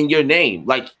 Like in your name.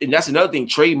 Like, and that's another thing.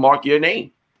 Trademark your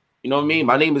name. You know what I mean?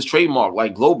 My name is trademarked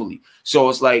like globally. So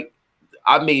it's like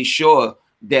I made sure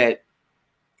that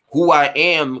who I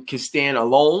am can stand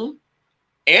alone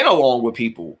and along with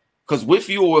people. Because with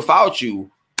you or without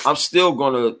you, I'm still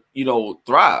gonna, you know,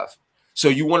 thrive. So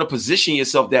you want to position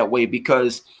yourself that way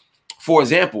because, for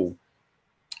example,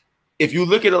 if you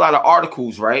look at a lot of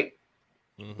articles, right,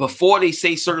 before they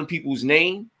say certain people's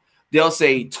name, they'll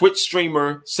say Twitch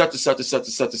streamer such and such and such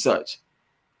and such and such.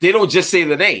 They don't just say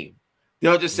the name.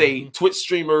 They'll just say Twitch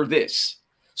streamer this.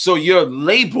 So you're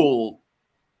labeled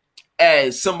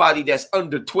as somebody that's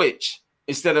under Twitch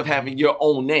instead of having your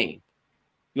own name.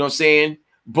 You know what I'm saying?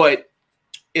 But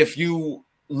if you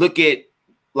look at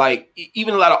like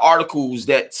even a lot of articles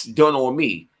that's done on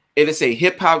me, it'll say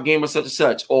hip hop gamer such and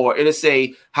such, or it'll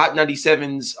say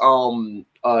Hot97's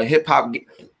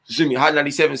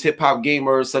Hot97's hip hop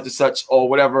gamer such and such, or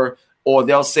whatever, or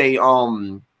they'll say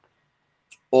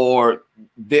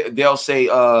they'll say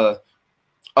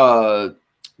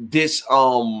this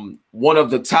one of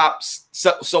the top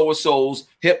so-and-so's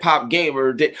hip-hop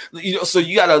gamer that, you know, so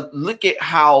you got to look at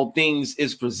how things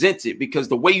is presented because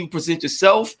the way you present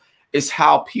yourself is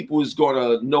how people is going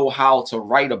to know how to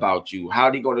write about you, how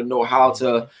they going to know how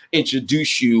to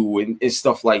introduce you and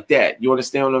stuff like that. You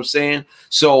understand what I'm saying?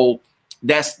 So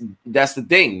that's the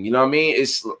thing, you know what I mean?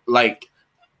 It's like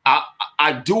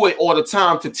I do it all the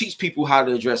time to teach people how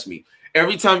to address me.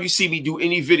 Every time you see me do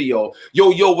any video,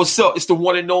 yo, what's up? It's the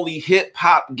one and only hip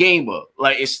hop gamer.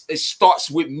 Like it starts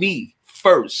with me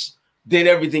first, then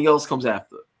everything else comes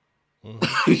after.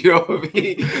 You know what I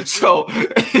mean? So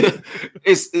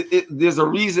there's a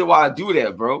reason why I do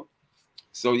that, bro.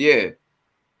 So yeah,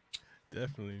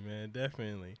 definitely, man,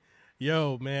 definitely.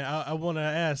 Yo, man, I want to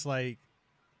ask, like,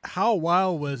 how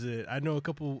wild was it? I know a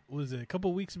couple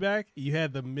weeks back you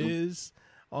had the Miz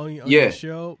on your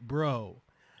show, bro.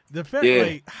 The fact,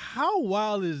 like, how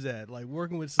wild is that? Like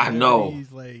working with celebrities. I know.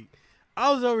 Like,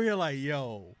 I was over here like,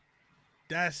 yo,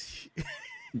 that's.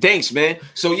 Thanks, man.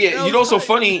 So yeah, you know, so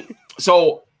funny.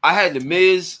 So I had the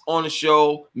Miz on the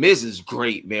show. Miz is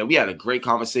great, man. We had a great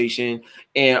conversation,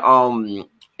 and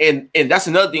that's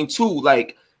another thing too.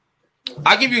 Like,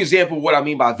 I'll give you an example of what I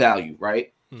mean by value,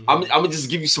 right? I'm gonna just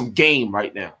give you some game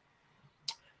right now.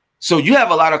 So you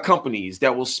have a lot of companies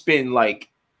that will spend like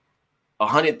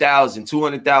 $100,000,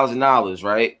 $200,000,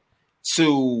 right,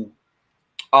 to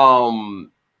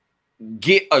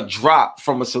get a drop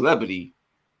from a celebrity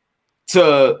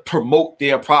to promote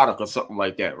their product or something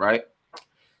like that, right?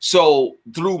 So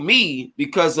through me,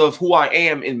 because of who I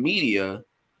am in media,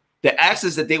 the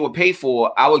access that they would pay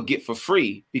for, I would get for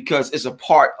free because it's a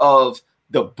part of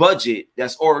the budget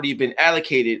that's already been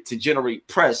allocated to generate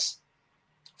press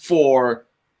for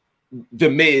the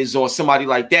Miz or somebody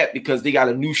like that because they got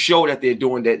a new show that they're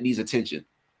doing that needs attention.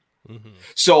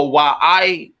 So while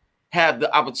I have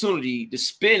the opportunity to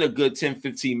spend a good 10,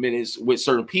 15 minutes with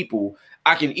certain people,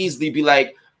 I can easily be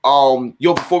like,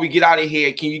 yo, before we get out of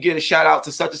here, can you get a shout out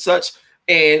to such and such?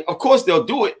 And of course they'll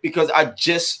do it because I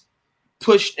just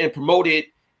pushed and promoted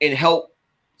and helped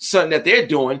something that they're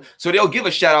doing. So they'll give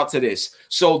a shout out to this.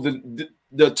 So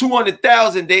the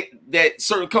 200,000 that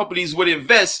certain companies would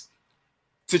invest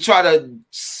to try to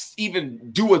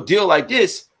even do a deal like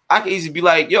this, I can easily be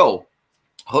like, yo,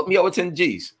 hook me up with 10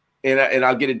 G's and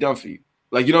I'll get it done for you.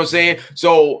 Like, you know what I'm saying?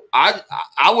 So I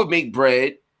would make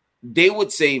bread. They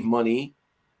would save money.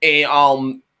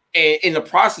 And in the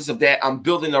process of that, I'm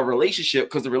building a relationship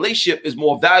because the relationship is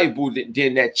more valuable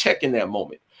than that check in that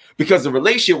moment, because the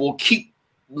relationship will keep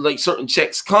like certain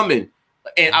checks coming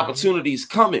and opportunities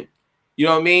coming. You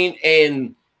know what I mean?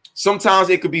 And sometimes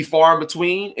it could be far in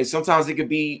between, and sometimes it could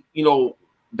be, you know,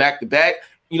 back to back.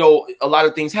 You know, a lot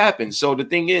of things happen. So the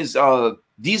thing is,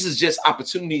 these is just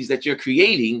opportunities that you're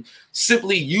creating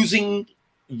simply using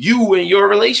you and your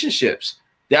relationships.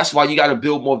 That's why you got to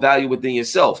build more value within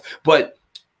yourself. But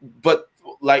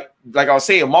like I was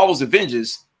saying, Marvel's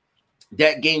Avengers,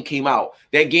 that game came out.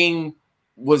 That game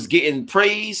was getting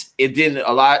praise. It did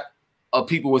a lot of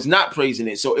people was not praising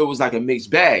it. So it was like a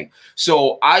mixed bag.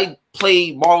 So I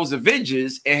played Marvel's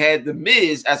Avengers and had The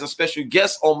Miz as a special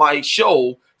guest on my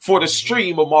show for the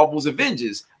stream of Marvel's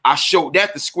Avengers. I showed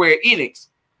that to Square Enix.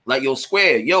 Like, yo,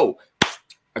 Square, yo,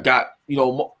 I got, you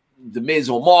know, The Miz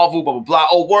on Marvel, blah, blah, blah.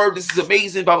 Oh, word, this is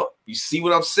amazing. Blah, blah. You see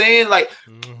what I'm saying? Like,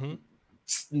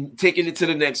 taking it to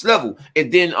the next level.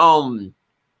 And then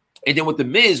with The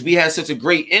Miz, we had such a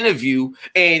great interview.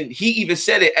 And he even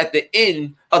said it at the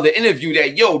end of the interview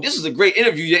that, yo, this is a great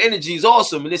interview. Your energy is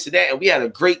awesome and this and that. And we had a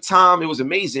great time. It was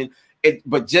amazing.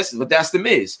 But that's The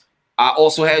Miz. I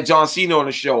also had John Cena on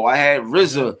the show. I had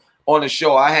RZA on the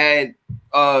show. I had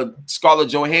Scarlett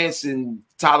Johansson,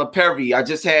 Tyler Perry. I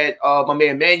just had my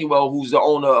man Manuel, who's the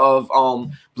owner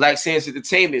of Black Sands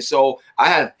Entertainment. So I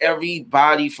have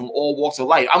everybody from all walks of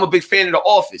life. I'm a big fan of The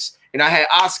Office, and I had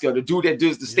Oscar, the dude that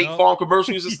does the State Farm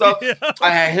commercials and stuff. I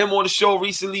had him on the show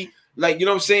recently. Like, you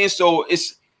know what I'm saying? So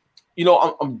it's, you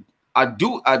know, I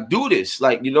do this,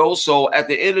 like, you know. So at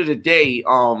the end of the day,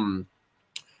 and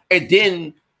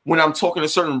then when I'm talking to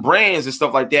certain brands and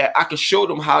stuff like that, I can show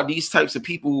them how these types of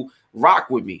people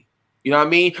rock with me. You know what I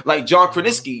mean? Like John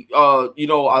Krasinski, you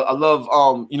know, I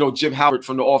love, you know, Jim Howard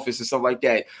from The Office and stuff like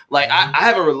that. Like I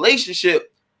have a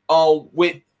relationship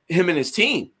with him and his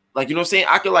team. Like, you know what I'm saying?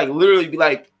 I could like literally be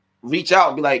like, reach out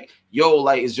and be like, yo,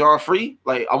 like, is John free?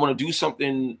 Like, I want to do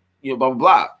something, you know, blah, blah,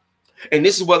 blah. And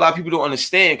this is what a lot of people don't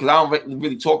understand, because I don't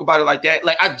really talk about it like that.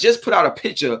 Like, I just put out a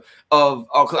picture of,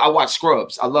 because I watch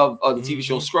Scrubs. I love the TV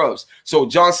show Scrubs. So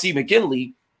John C.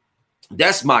 McGinley,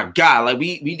 that's my guy. Like,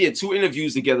 we did 2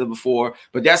 interviews together before,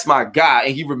 but that's my guy.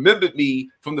 And he remembered me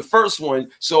from the first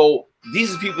one. So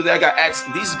these are people that I got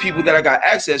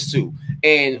access to.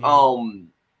 And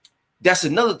that's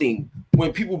another thing.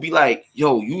 When people be like,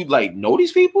 yo, you like know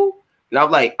these people? And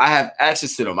I'm like, I have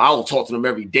access to them. I don't talk to them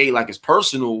every day like it's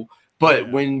personal.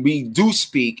 But when we do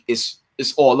speak, it's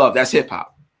all love. That's hip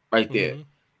hop right there.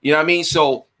 You know what I mean?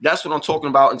 So that's what I'm talking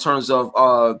about in terms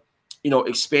of, you know,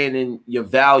 expanding your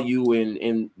value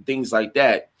and things like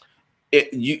that.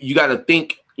 You got to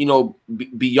think, you know,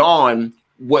 beyond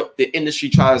what the industry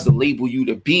tries to label you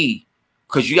to be,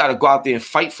 because you got to go out there and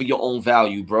fight for your own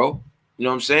value, bro. You know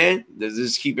what I'm saying? This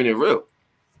is keeping it real.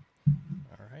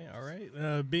 All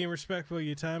right. Being respectful of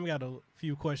your time, we got a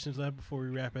few questions left before we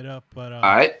wrap it up. But all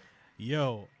right.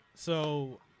 Yo,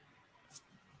 so,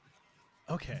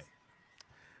 okay.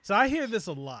 So I hear this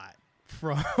a lot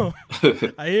I've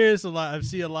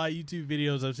seen a lot of YouTube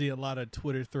videos. I've seen a lot of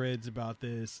Twitter threads about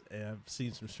this. And I've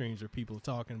seen some streams where people are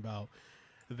talking about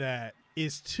that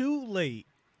it's too late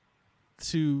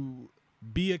to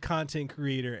be a content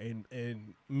creator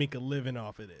and make a living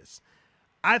off of this.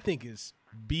 I think it's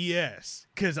BS,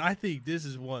 because I think this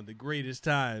is one of the greatest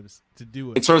times to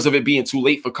do it. In terms of it being too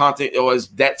late for content, or as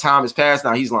that time has passed,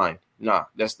 now he's lying. Nah,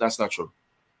 that's not true.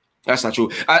 That's not true.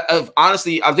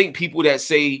 Honestly, I think people that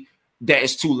say that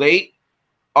it's too late,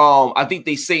 I think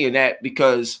they saying that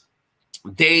because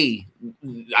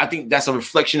I think that's a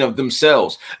reflection of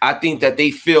themselves. I think that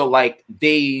they feel like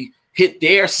they hit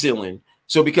their ceiling.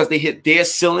 So because they hit their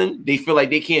ceiling, they feel like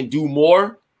they can't do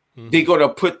more. They're going to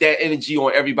put that energy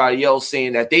on everybody else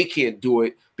saying that they can't do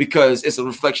it because it's a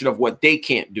reflection of what they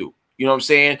can't do. You know what I'm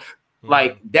saying?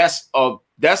 Like that's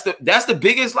the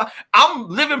biggest lie. I'm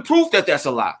living proof that that's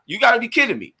a lie. You got to be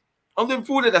kidding me. I'm living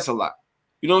proof that that's a lie.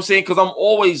 You know what I'm saying? Because I'm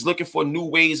always looking for new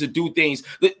ways to do things.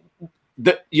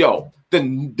 Yo,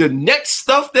 the next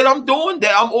stuff that I'm doing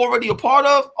that I'm already a part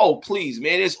of, oh please,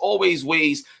 man, there's always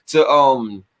ways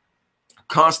to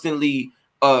constantly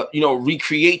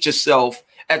recreate yourself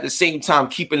at the same time,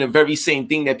 keeping the very same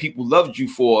thing that people loved you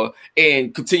for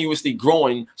and continuously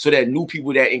growing so that new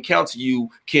people that encounter you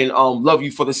can love you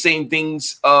for the same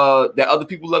things that other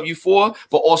people love you for,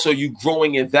 but also you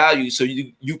growing in value so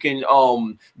you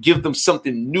can give them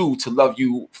something new to love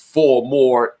you for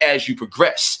more as you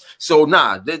progress. So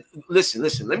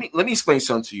listen, let me explain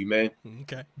something to you, man.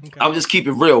 Okay. I'll just keep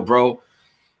it real, bro.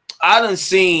 I done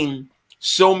seen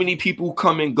so many people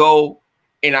come and go,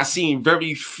 and I seen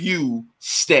very few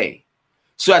stay.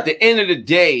 So at the end of the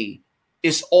day,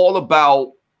 it's all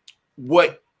about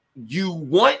what you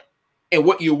want and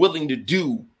what you're willing to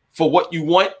do for what you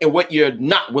want and what you're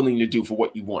not willing to do for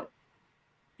what you want.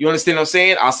 You understand what I'm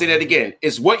saying? I'll say that again.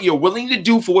 It's what you're willing to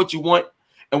do for what you want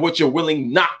and what you're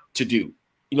willing not to do,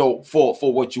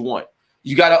 for what you want.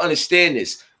 You got to understand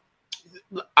this.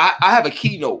 I have a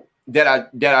keynote that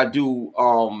I do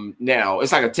now.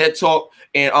 It's like a TED Talk,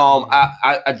 and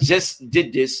I just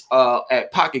did this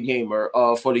at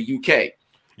HipHopGamer for the UK.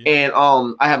 And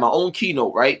I have my own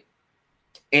keynote, right?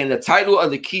 And the title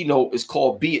of the keynote is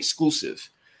called Be Exclusive.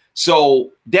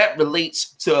 So that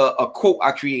relates to a quote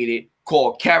I created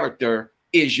called Character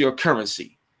is Your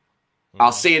Currency.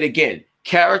 I'll say it again.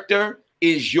 Character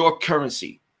is your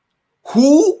currency.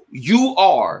 Who you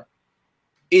are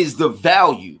is the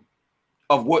value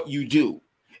of what you do,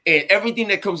 and everything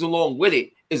that comes along with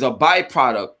it is a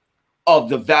byproduct of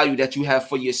the value that you have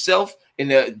for yourself and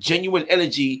the genuine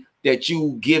energy that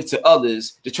you give to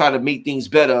others to try to make things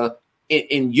better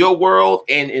in your world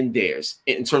and in theirs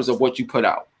in terms of what you put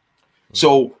out.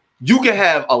 So you can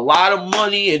have a lot of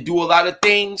money and do a lot of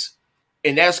things,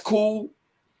 and that's cool.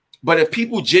 But if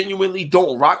people genuinely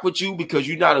don't rock with you because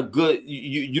you're not a good,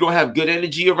 you don't have good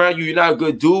energy around you, you're not a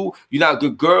good dude, you're not a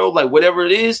good girl, like whatever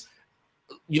it is,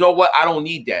 you know what? I don't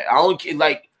need that. I don't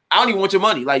even want your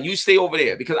money. Like, you stay over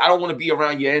there because I don't want to be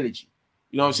around your energy.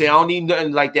 You know what I'm saying? I don't need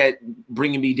nothing like that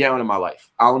bringing me down in my life.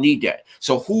 I don't need that.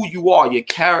 So who you are, your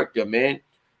character, man,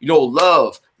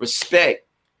 love, respect,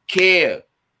 care,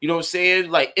 you know what I'm saying?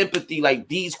 Like empathy, like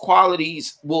these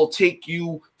qualities will take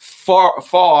you far,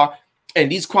 far,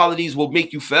 and these qualities will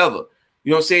make you forever.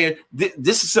 You know what I'm saying?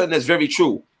 This is something that's very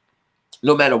true.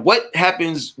 No matter what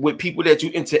happens with people that you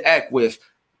interact with,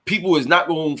 people is not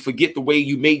going to forget the way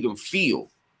you made them feel.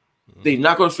 They're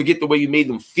not going to forget the way you made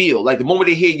them feel. Like the moment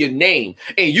they hear your name,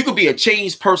 and you could be a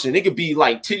changed person. It could be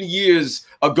like 10 years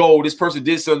ago, this person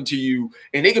did something to you,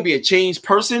 and they could be a changed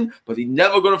person, but they're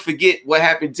never going to forget what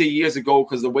happened 10 years ago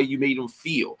because the way you made them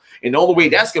feel. And the only way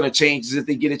that's going to change is if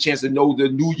they get a chance to know the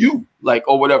new you, like,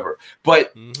 or whatever.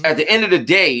 But at the end of the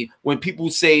day, when people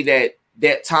say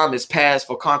that time has passed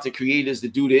for content creators to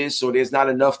do this, so there's not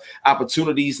enough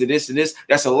opportunities to this and this,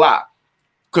 that's a lot.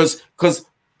 Because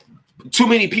too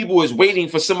many people is waiting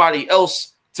for somebody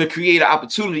else to create an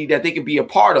opportunity that they can be a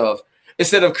part of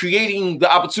instead of creating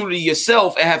the opportunity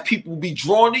yourself and have people be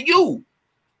drawn to you.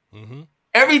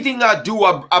 Everything I do,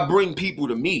 I bring people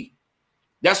to me.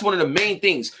 That's one of the main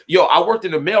things. Yo, I worked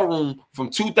in the mailroom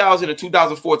from 2000 to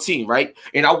 2014, right?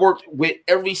 And I worked with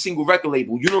every single record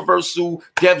label, Universal,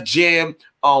 Def Jam,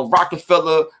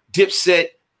 Rockefeller, Dipset,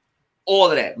 all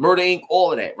of that, Murder Inc.,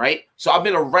 all of that, right? So I've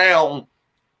been around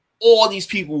all these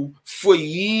people for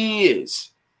years.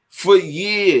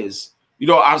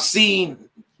 I've seen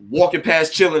walking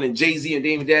past chilling and Jay-Z and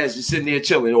Damon Dash just sitting there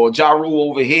chilling, or Ja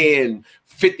Rule over here and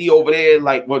 50 over there,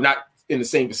 like, well, not in the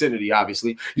same vicinity,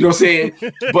 obviously. You know what I'm saying?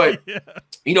 But,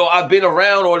 I've been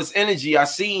around all this energy. I've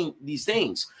seen these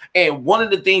things. And one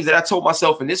of the things that I told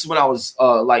myself, and this is when I was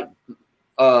like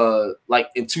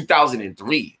in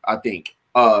 2003, I think,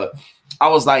 I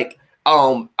was like,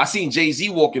 I seen Jay-Z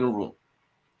walk in the room.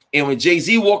 And when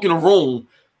Jay-Z walked in the room,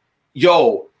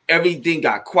 everything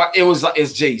got quiet. It was like,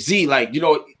 it's Jay-Z. Like,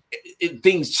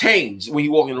 things changed when he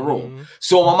walked in the room.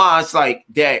 So my mind's like,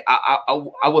 Dad, I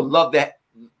would love that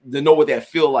to know what that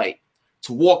feel like,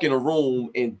 to walk in a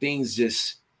room and things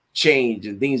just change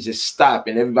and things just stop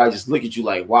and everybody just look at you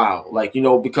like, wow, like,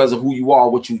 because of who you are,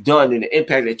 what you've done and the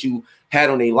impact that you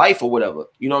had on their life or whatever.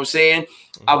 You know what I'm saying?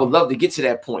 I would love to get to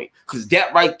that point, because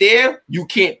that right there, you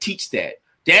can't teach that.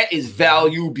 That is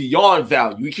value beyond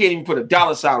value. You can't even put a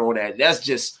dollar sign on that. That's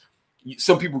just,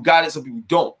 some people got it, some people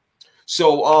don't.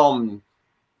 So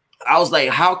I was like,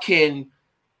 how can,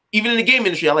 even in the game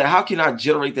industry, I'm like, how can I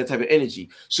generate that type of energy?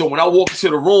 So when I walk into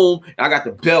the room and I got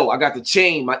the belt, I got the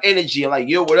chain, my energy, I'm like,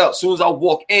 yo, what up? As soon as I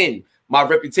walk in, my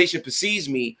reputation precedes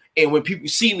me. And when people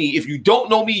see me, if you don't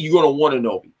know me, you're going to want to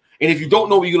know me. And if you don't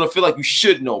know me, you're going to feel like you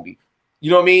should know me.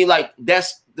 You know what I mean? Like,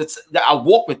 that's that I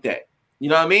walk with that. You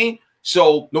know what I mean?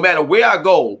 So no matter where I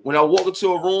go, when I walk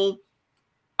into a room,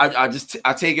 I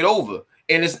take it over.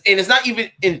 And it's not even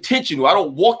intentional. I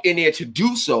don't walk in there to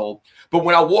do so. But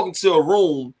when I walk into a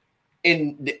room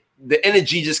and the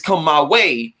energy just come my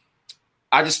way,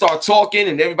 I just start talking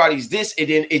and everybody's this, and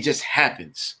then it just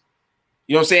happens.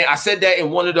 You know what I'm saying? I said that in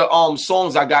one of the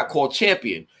songs I got called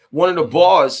Champion. One of the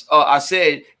bars I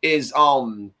said is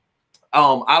I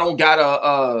don't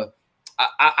gotta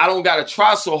I don't gotta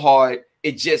try so hard,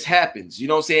 it just happens. You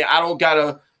know what I'm saying? I don't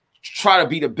gotta try to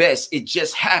be the best, it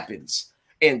just happens.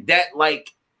 And that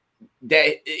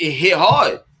it hit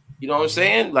hard. You know what I'm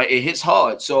saying? Like, it hits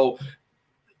hard. So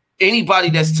anybody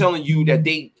that's telling you that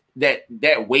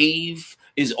that wave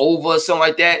is over or something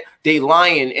like that, they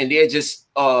lying, and they're just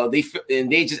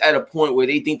they just at a point where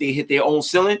they think they hit their own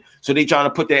ceiling, so they trying to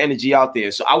put their energy out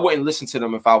there. So I wouldn't listen to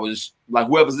them if I was like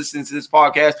whoever's listening to this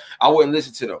podcast. I wouldn't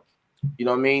listen to them. You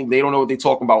know what I mean? They don't know what they're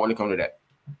talking about when it comes to that.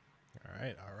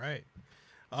 All right.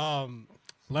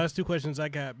 Last two questions I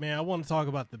got, man. I want to talk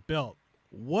about the belt.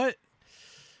 What?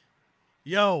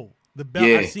 Yo, the belt.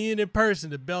 Yeah. I seen it in person.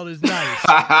 The belt is nice.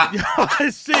 Yo, I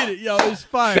seen it. Yo, it's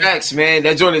fire. Facts, man.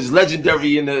 That joint is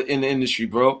legendary in the industry,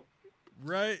 bro.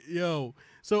 Right, yo.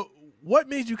 So, what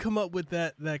made you come up with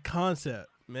that concept,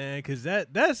 man? Because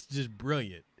that's just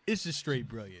brilliant. It's just straight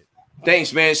brilliant.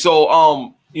 Thanks, man.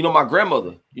 So, you know, my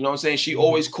grandmother, you know what I'm saying? She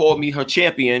always called me her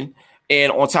champion.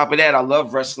 And on top of that, I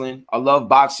love wrestling. I love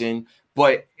boxing.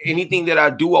 But anything that I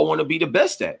do, I want to be the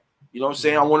best at. You know what I'm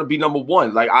saying? I want to be number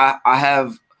one. Like,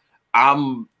 I'm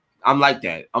like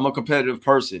that. I'm a competitive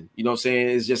person. You know what I'm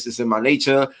saying? It's in my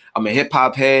nature. I'm a hip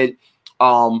hop head.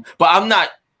 But I'm not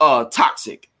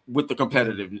toxic with the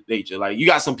competitive nature. Like, you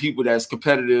got some people that's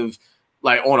competitive,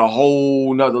 like on a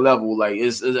whole nother level. Like,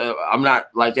 I'm not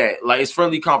like that. Like, it's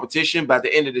friendly competition, but at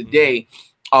the end of the day,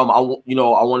 I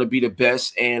want to be the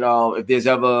best. And if there's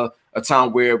ever a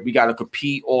time where we got to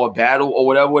compete or battle or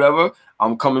whatever,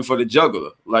 I'm coming for the juggler.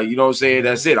 Like, you know what I'm saying?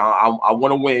 That's it. I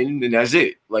want to win, and that's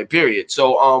it. Like, period.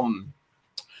 So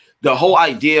the whole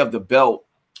idea of the belt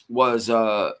was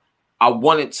I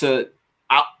wanted to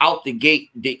out the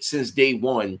gate since day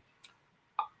one.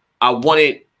 I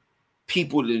wanted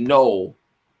people to know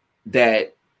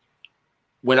that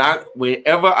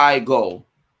whenever I go,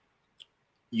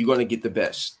 you're gonna get the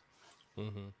best.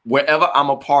 Mm-hmm. Wherever I'm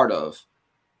a part of,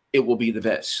 it will be the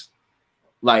best.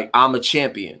 Like, I'm a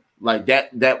champion. Like,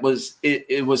 that was it.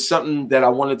 It was something that I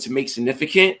wanted to make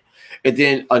significant. And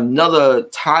then another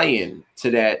tie-in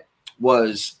to that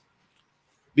was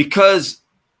because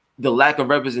the lack of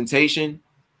representation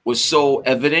was so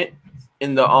evident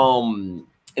in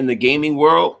the gaming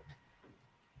world.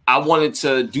 I wanted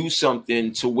to do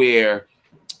something to where,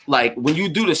 like, when you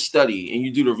do the study and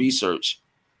you do the research,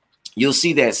 you'll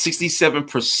see that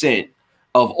 67%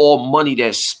 of all money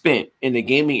that's spent in the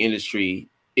gaming industry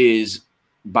is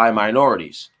by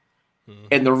minorities. Mm-hmm.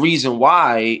 And the reason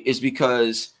why is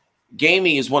because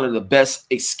gaming is one of the best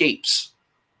escapes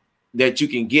that you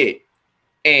can get.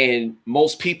 And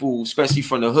most people, especially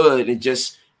from the hood and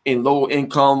just in low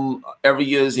income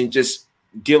areas and just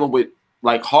dealing with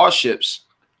like hardships,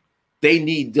 they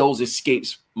need those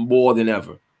escapes more than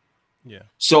ever. Yeah.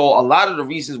 So a lot of the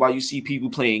reasons why you see people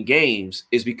playing games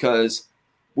is because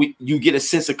you get a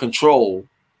sense of control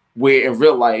where in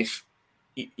real life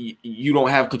you don't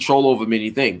have control over many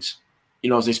things. You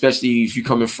know, especially if you're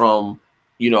coming from,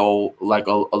 you know, like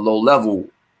a low level,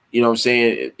 you know what I'm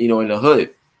saying, you know, in the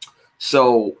hood.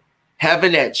 So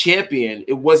having that champion,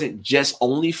 it wasn't just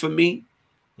only for me,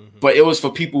 but it was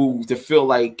for people to feel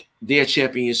like they're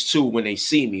champions too when they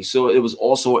see me. So it was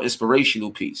also an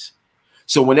inspirational piece.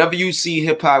 So whenever you see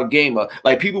HipHopGamer,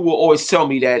 like, people will always tell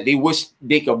me that they wish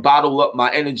they could bottle up my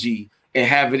energy and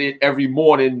have it in every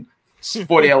morning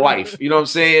for their life. You know what I'm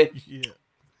saying? Yeah.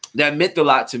 That meant a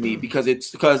lot to me because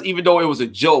even though it was a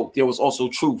joke, there was also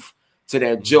truth to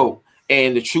that joke.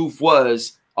 And the truth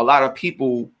was, a lot of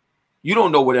people, you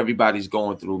don't know what everybody's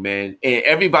going through, man. And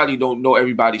everybody don't know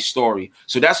everybody's story.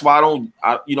 So that's why I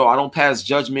don't pass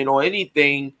judgment on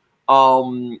anything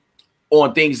on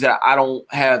things that I don't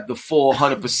have the full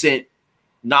 100%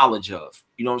 knowledge of.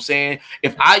 You know what I'm saying?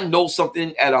 If I know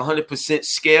something at 100%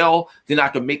 scale, then I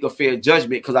can make a fair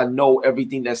judgment because I know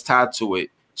everything that's tied to it.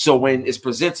 So when it's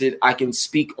presented, I can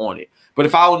speak on it. But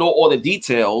if I don't know all the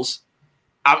details,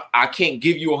 I can't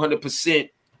give you 100%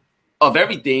 of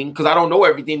everything because I don't know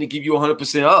everything to give you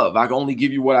 100% of. I can only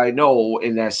give you what I know,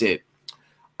 and that's it.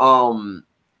 That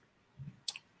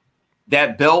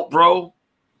belt, bro,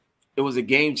 it was a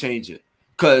game changer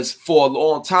because for a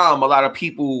long time, a lot of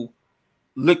people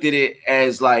looked at it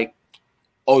as like,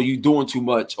 oh, you doing too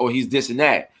much, or he's this and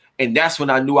that. And that's when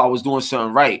I knew I was doing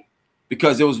something right.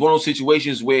 Because it was one of those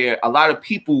situations where a lot of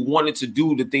people wanted to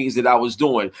do the things that I was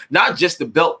doing. Not just the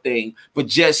belt thing, but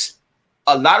just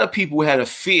a lot of people had a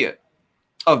fear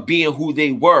of being who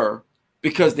they were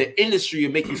because the industry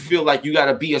will make you feel like you got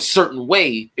to be a certain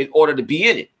way in order to be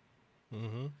in it.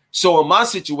 Mm-hmm. So in my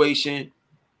situation,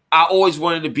 I always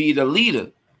wanted to be the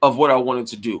leader of what I wanted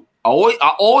to do.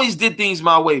 I always did things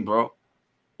my way, bro.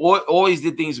 Always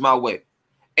did things my way.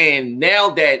 And now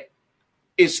that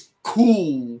it's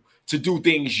cool to do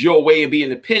things your way and be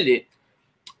independent,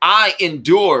 I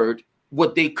endured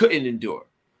what they couldn't endure.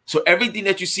 So everything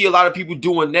that you see a lot of people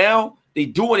doing now, they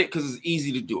doing it because it's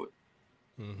easy to do it.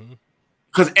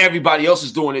 Because everybody else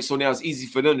is doing it, so now it's easy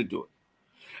for them to do it.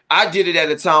 I did it at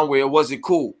a time where it wasn't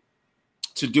cool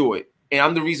to do it. And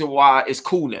I'm the reason why it's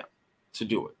cool now to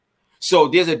do it. So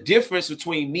there's a difference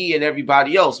between me and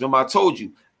everybody else. Remember, I told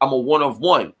you, I'm a one of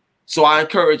one. So I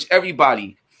encourage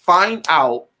everybody, find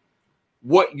out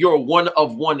what your one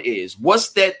of one is. What's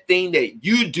that thing that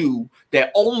you do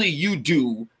that only you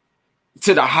do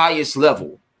to the highest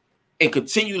level, and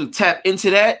continue to tap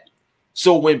into that.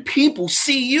 So when people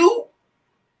see you,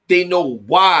 they know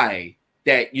why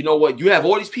that, you know what, you have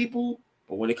all these people,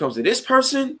 but when it comes to this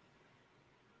person,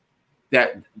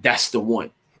 that's the one.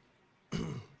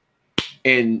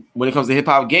 And when it comes to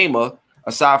HipHopGamer,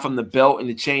 aside from the belt and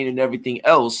the chain and everything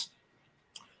else,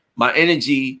 my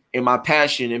energy and my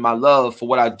passion and my love for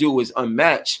what I do is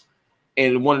unmatched.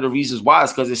 And one of the reasons why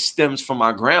is because it stems from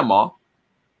my grandma.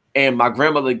 And my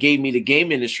grandmother gave me the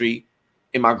game industry,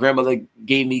 and my grandmother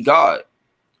gave me God.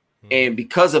 And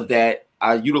because of that,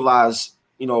 I utilize,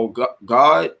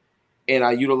 God, and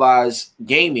I utilize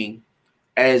gaming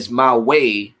as my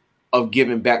way of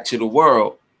giving back to the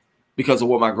world because of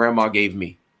what my grandma gave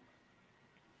me.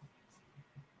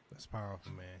 That's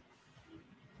powerful, man.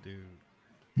 Dude.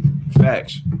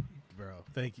 Facts. Bro,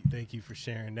 thank you for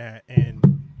sharing that.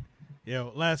 And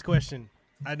last question.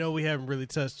 I know we haven't really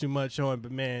touched too much on,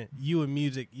 but man, you and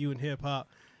music, you and hip hop,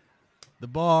 the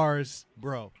bars,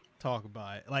 bro, talk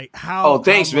about it. Like how? Oh,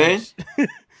 thanks, man.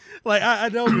 Like I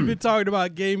know we've been talking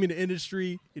about gaming the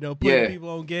industry, putting people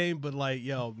on game, but like,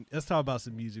 let's talk about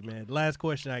some music, man. Last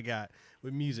question I got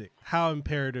with music: how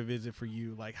imperative is it for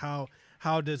you? Like how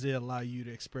does it allow you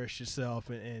to express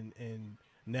yourself and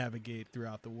navigate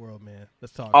throughout the world, man?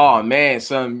 Let's talk. Oh man,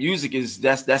 some music is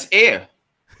that's air.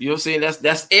 You know what I'm saying?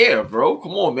 That's air, bro.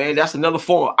 Come on, man. That's another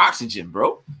form of oxygen,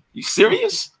 bro. You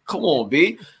serious? Come on,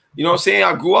 B. You know what I'm saying?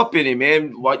 I grew up in it,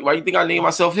 man. Why you think I named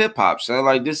myself hip hop, son?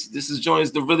 Like this is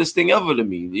joint the realest thing ever to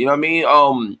me. You know what I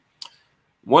mean?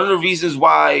 One of the reasons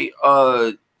why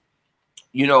I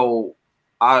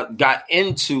got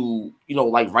into,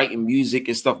 like writing music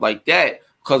and stuff like that,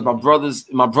 because my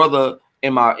brother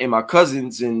and my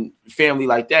cousins and family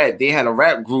like that, they had a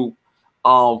rap group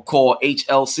called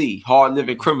HLC, Hard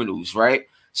Living Criminals, right?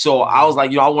 So I was like,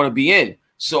 I want to be in.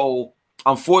 So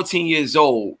I'm 14 years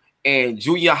old, and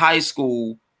junior high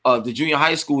school, the junior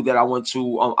high school that I went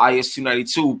to, IS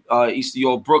 292, East New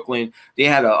York, Brooklyn, they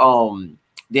had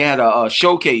a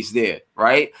showcase there,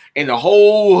 right? And the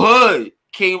whole hood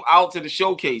came out to the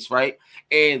showcase, right?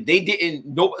 And they didn't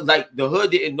know, like the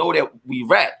hood didn't know that we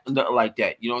rap, nothing like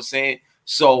that. You know what I'm saying?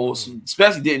 So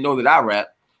especially didn't know that I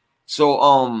rap.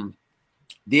 So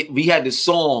we had this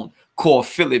song called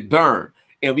Feel It Burn,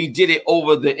 and we did it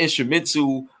over the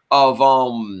instrumental of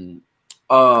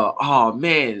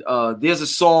there's a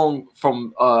song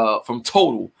from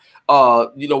Total,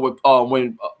 with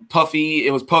when Puffy,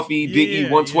 it was Puffy, Biggie,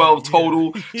 112,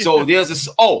 Total. Yeah. So there's this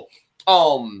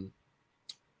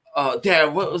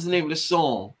Dad, what was the name of the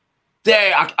song?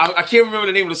 Dad, I can't remember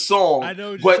the name of the song. I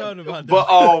know what you're talking about. But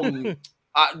oh man,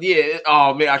 I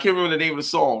can't remember the name of the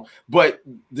song. But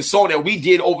the song that we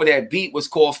did over that beat was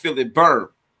called Feel It Burn.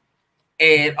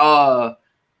 And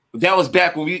that was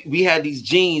back when we had these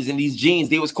jeans, and these jeans,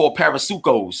 they was called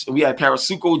Parasucos. And we had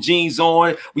Parasuco jeans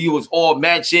on. We was all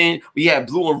matching. We had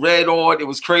blue and red on. It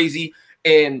was crazy.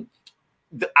 And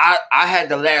I had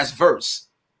the last verse.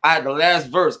 I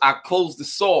closed the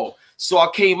song. So I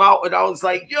came out and I was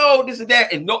like, yo, this and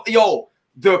that. And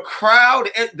the crowd,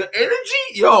 the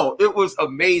energy, it was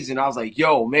amazing. I was like,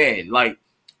 yo, man, like,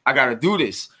 I got to do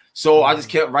this. So I just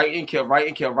kept writing, kept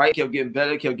getting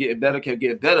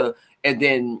better. And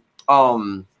then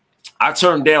I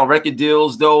turned down record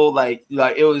deals, though. Like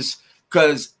it was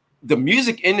because the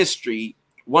music industry,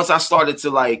 once I started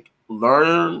to like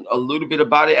learn a little bit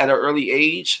about it at an early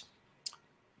age,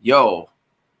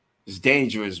 it's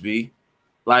dangerous, B.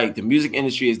 Like the music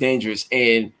industry is dangerous.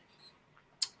 And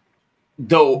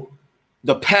though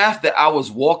the path that I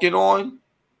was walking on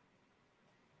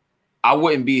I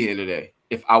wouldn't be here today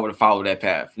if I would have followed that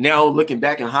path. Now, looking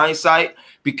back in hindsight,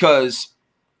 because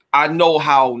I know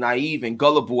how naive and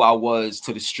gullible I was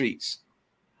to the streets.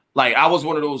 Like, I was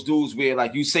one of those dudes where,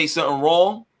 like, you say something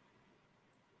wrong.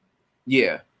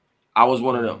 Yeah, I was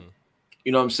one of them.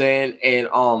 You know what I'm saying? And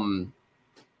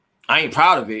I ain't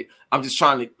proud of it. I'm just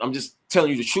telling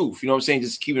you the truth. You know what I'm saying?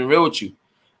 Just keeping it real with you.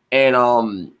 And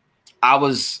I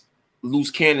was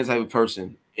loose cannon type of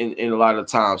person in a lot of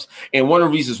the times. And one of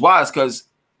the reasons why is because,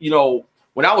 you know,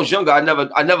 when I was younger, I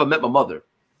never met my mother.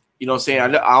 You know what I'm saying? I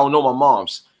don't know my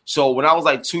mom's. So when I was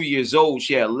like 2 years old,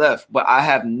 she had left, but I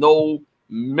have no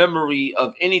memory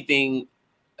of anything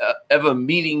ever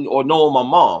meeting or knowing my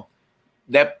mom.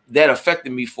 That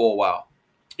affected me for a while.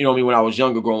 You know what I mean? When I was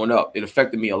younger growing up, it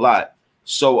affected me a lot.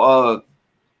 So,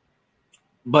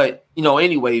 but, you know,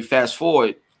 anyway, fast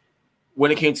forward,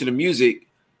 when it came to the music,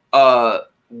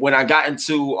 when I got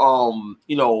into,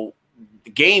 you know,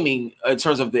 gaming in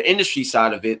terms of the industry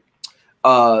side of it,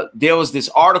 there was this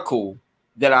article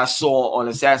that I saw on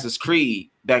Assassin's Creed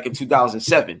back in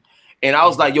 2007. And I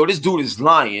was like, yo, this dude is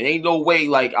lying. Ain't no way.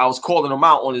 Like, I was calling him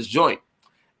out on his joint.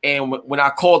 And when I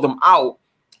called him out,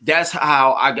 that's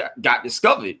how I got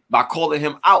discovered, by calling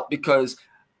him out, because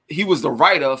he was the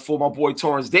writer for my boy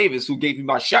Torrance Davis, who gave me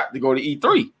my shot to go to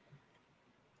E3.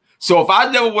 So if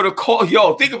I never would have called,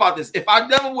 think about this. If I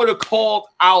never would have called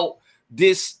out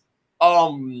this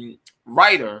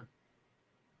writer,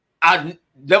 I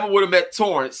never would have met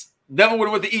Torrance, never would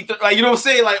have went to E3. Like, you know what I'm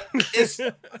saying? Like, it's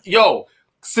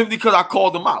simply because I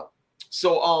called him out.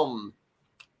 So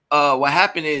what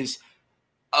happened is,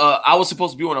 I was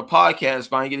supposed to be on a podcast,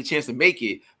 but I didn't get a chance to make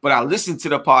it. But I listened to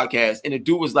the podcast, and the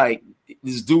dude was like,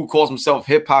 this dude calls himself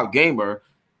HipHopGamer,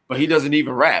 but he doesn't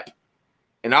even rap.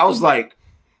 And I was like,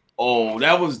 oh,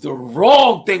 that was the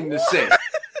wrong thing to say.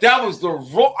 That was the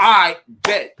wrong. I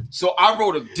bet. So I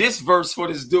wrote a diss verse for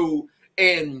this dude,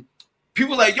 and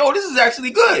people were like, yo, this is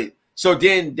actually good. So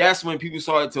then that's when people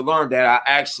started to learn that I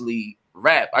actually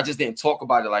rap. I just didn't talk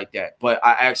about it like that, but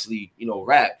I actually,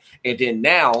 rap. And then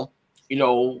now,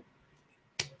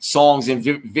 songs and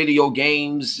video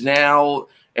games now,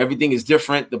 everything is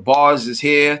different. The bars is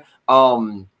here.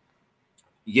 Like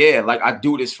I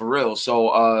do this for real.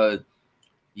 So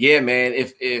man,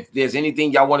 if there's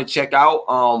anything y'all want to check out,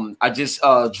 I just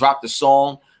dropped a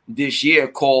song this year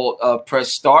called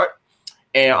Press Start.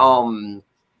 And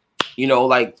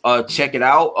check it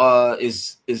out.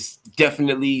 Is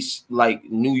definitely like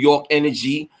New York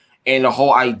energy, and the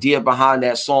whole idea behind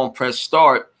that song Press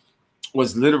Start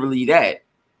was literally that.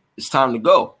 It's time to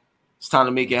go. It's time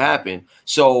to make it happen.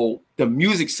 So the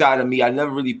music side of me, I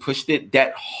never really pushed it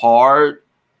that hard.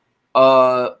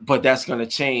 But that's going to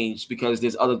change because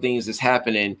there's other things that's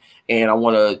happening, and I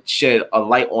want to shed a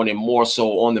light on it more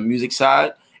so on the music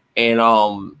side. And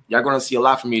y'all going to see a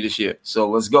lot from me this year. So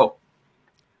let's go.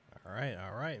 All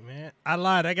right, man. I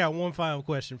lied. I got one final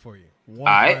question for you.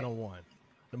 Final one.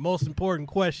 The most important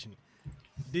question.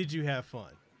 Did you have fun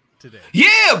today?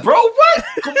 Yeah, bro. What?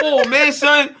 Come on, man,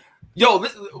 son. Yo,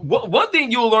 one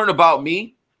thing you'll learn about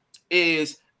me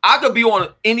is I could be on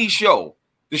any show.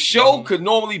 The show could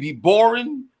normally be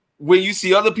boring when you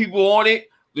see other people on it.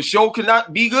 The show could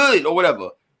not be good or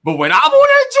whatever. But when I'm on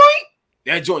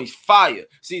that joint's fire.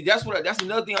 See, that's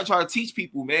another thing I try to teach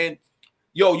people, man.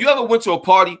 Yo, you ever went to a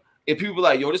party and people were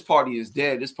like, yo, this party is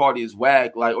dead, this party is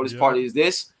whack, like, or this party is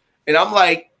this? And I'm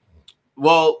like,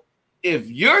 well, if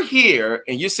you're here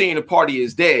and you're saying the party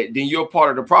is dead, then you're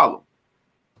part of the problem.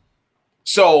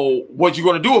 So what you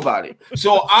going to do about it?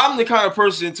 So I'm the kind of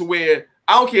person to where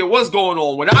I don't care what's going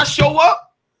on. When I show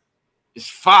up, it's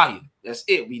fire. That's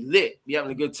it. We lit. We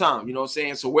having a good time. You know what I'm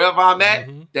saying? So wherever I'm at,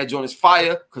 that joint is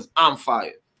fire because I'm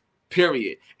fire.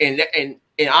 Period. And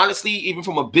honestly, even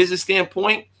from a business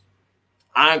standpoint,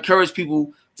 I encourage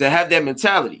people to have that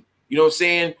mentality. You know what I'm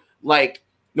saying? Like,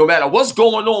 no matter what's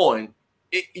going on,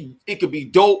 it could be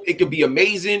dope. It could be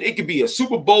amazing. It could be a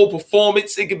Super Bowl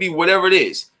performance. It could be whatever it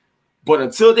is. But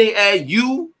until they add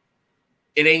you,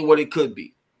 it ain't what it could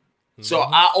be. So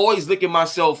I always look at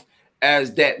myself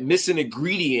as that missing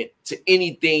ingredient to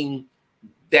anything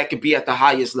that could be at the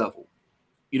highest level.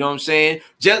 You know what I'm saying?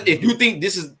 Just if you think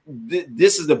this is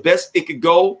the best it could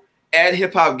go, add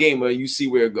HipHopGamer, you see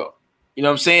where it go. You know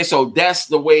what I'm saying? So that's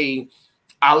the way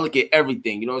I look at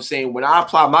everything. You know what I'm saying? When I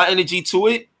apply my energy to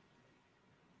it,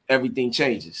 everything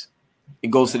changes.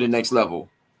 It goes to the next level.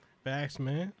 Facts,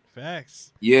 man.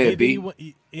 Facts. Yeah,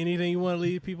 anything you want to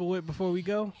leave people with before we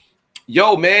go?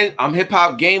 Yo, man, I'm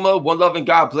HipHopGamer. One love and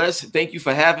God bless. Thank you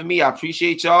for having me. I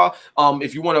appreciate y'all.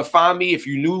 If you want to find me, if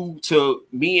you're new to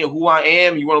me and who I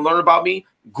am, you want to learn about me,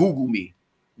 Google me.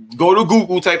 Go to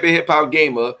Google, type in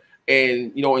HipHopGamer.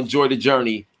 and enjoy the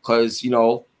journey, because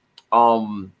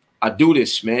I do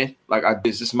this, man. Like,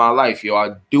 this is my life, yo.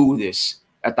 I do this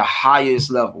at the highest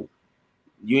level.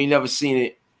 You ain't never seen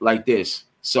it like this.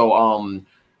 So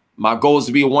my goal is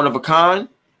to be a one of a kind,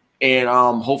 and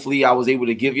hopefully I was able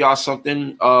to give y'all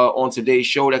something on today's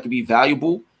show that could be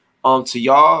valuable to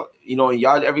y'all, in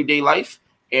y'all everyday life.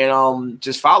 And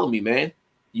just follow me, man.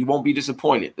 You won't be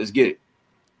disappointed. Let's get it.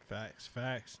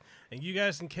 Facts. And you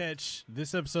guys can catch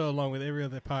this episode along with every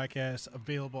other podcast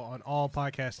available on all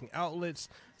podcasting outlets.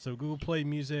 So Google Play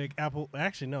Music, Apple.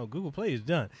 Actually, no, Google Play is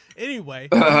done. Anyway,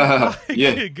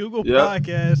 Google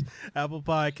Podcasts, Apple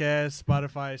Podcasts,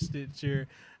 Spotify, Stitcher,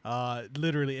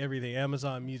 literally everything.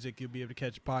 Amazon Music, you'll be able to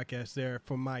catch a podcast there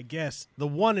from my guest, the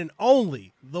one and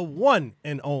only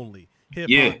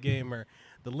HipHopGamer.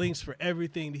 The links for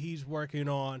everything that he's working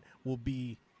on will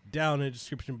be down in the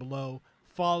description below.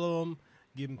 Follow him.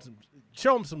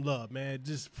 Show him some love, man.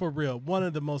 Just for real. One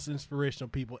of the most inspirational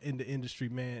people in the industry,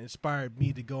 man. Inspired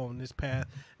me to go on this path.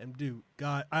 And dude,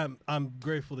 God, I'm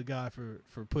grateful to God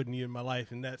for putting you in my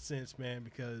life in that sense, man,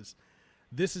 because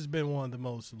this has been one of the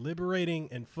most liberating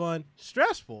and fun,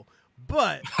 stressful,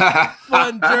 but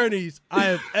fun journeys I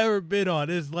have ever been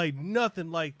on. It's like nothing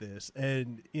like this.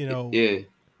 And,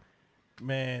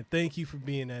 man, thank you for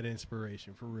being that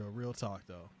inspiration, for real talk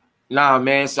though. Nah,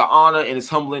 man, it's an honor and it's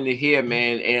humbling to hear,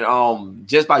 man. And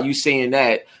just by you saying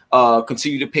that,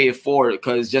 continue to pay it forward,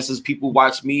 because just as people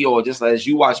watch me, or just as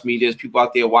you watch me, there's people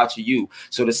out there watching you.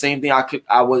 So the same thing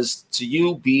I was to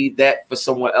you, be that for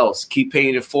someone else. Keep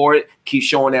paying it forward, keep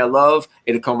showing that love.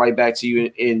 It'll come right back to you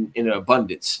in an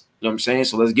abundance. You know what I'm saying?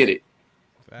 So let's get it.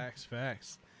 Facts.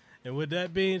 And with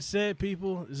that being said,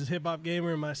 people, this is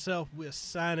HipHopGamer and myself. We're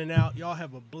signing out. Y'all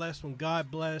have a blessed one. God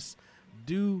bless.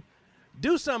 Do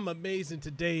something amazing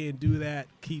today and do that.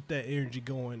 Keep that energy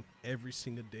going every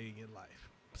single day in your life.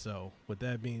 So with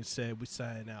that being said, we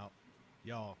sign out.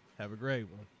 Y'all have a great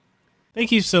one.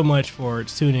 Thank you so much for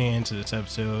tuning into this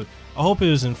episode. I hope it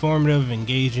was informative,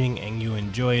 engaging, and you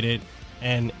enjoyed it.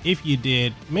 And if you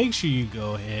did, make sure you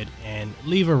go ahead and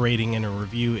leave a rating and a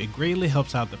review. It greatly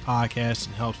helps out the podcast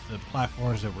and helps the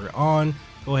platforms that we're on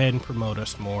go ahead and promote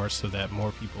us more so that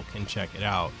more people can check it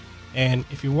out. And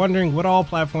if you're wondering what all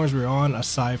platforms we're on,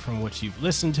 aside from what you've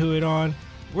listened to it on,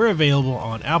 we're available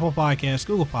on Apple Podcasts,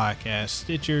 Google Podcasts,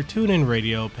 Stitcher, TuneIn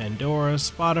Radio, Pandora,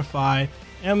 Spotify,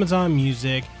 Amazon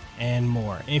Music, and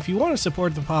more. And if you want to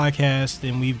support the podcast,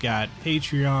 then we've got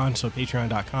Patreon, so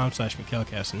patreon.com/Mikhail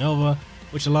Casanova,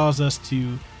 which allows us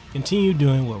to continue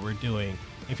doing what we're doing.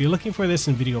 If you're looking for this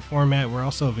in video format, we're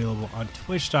also available on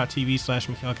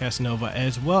twitch.tv/Mikhail Casanova,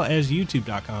 as well as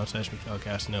youtube.com/Mikhail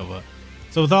Casanova.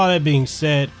 So with all that being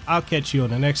said, I'll catch you on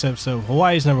the next episode of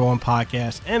Hawaii's #1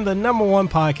 podcast and the #1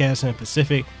 podcast in the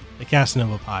Pacific, the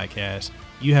Casanova Podcast.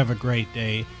 You have a great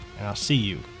day, and I'll see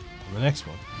you on the next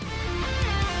one.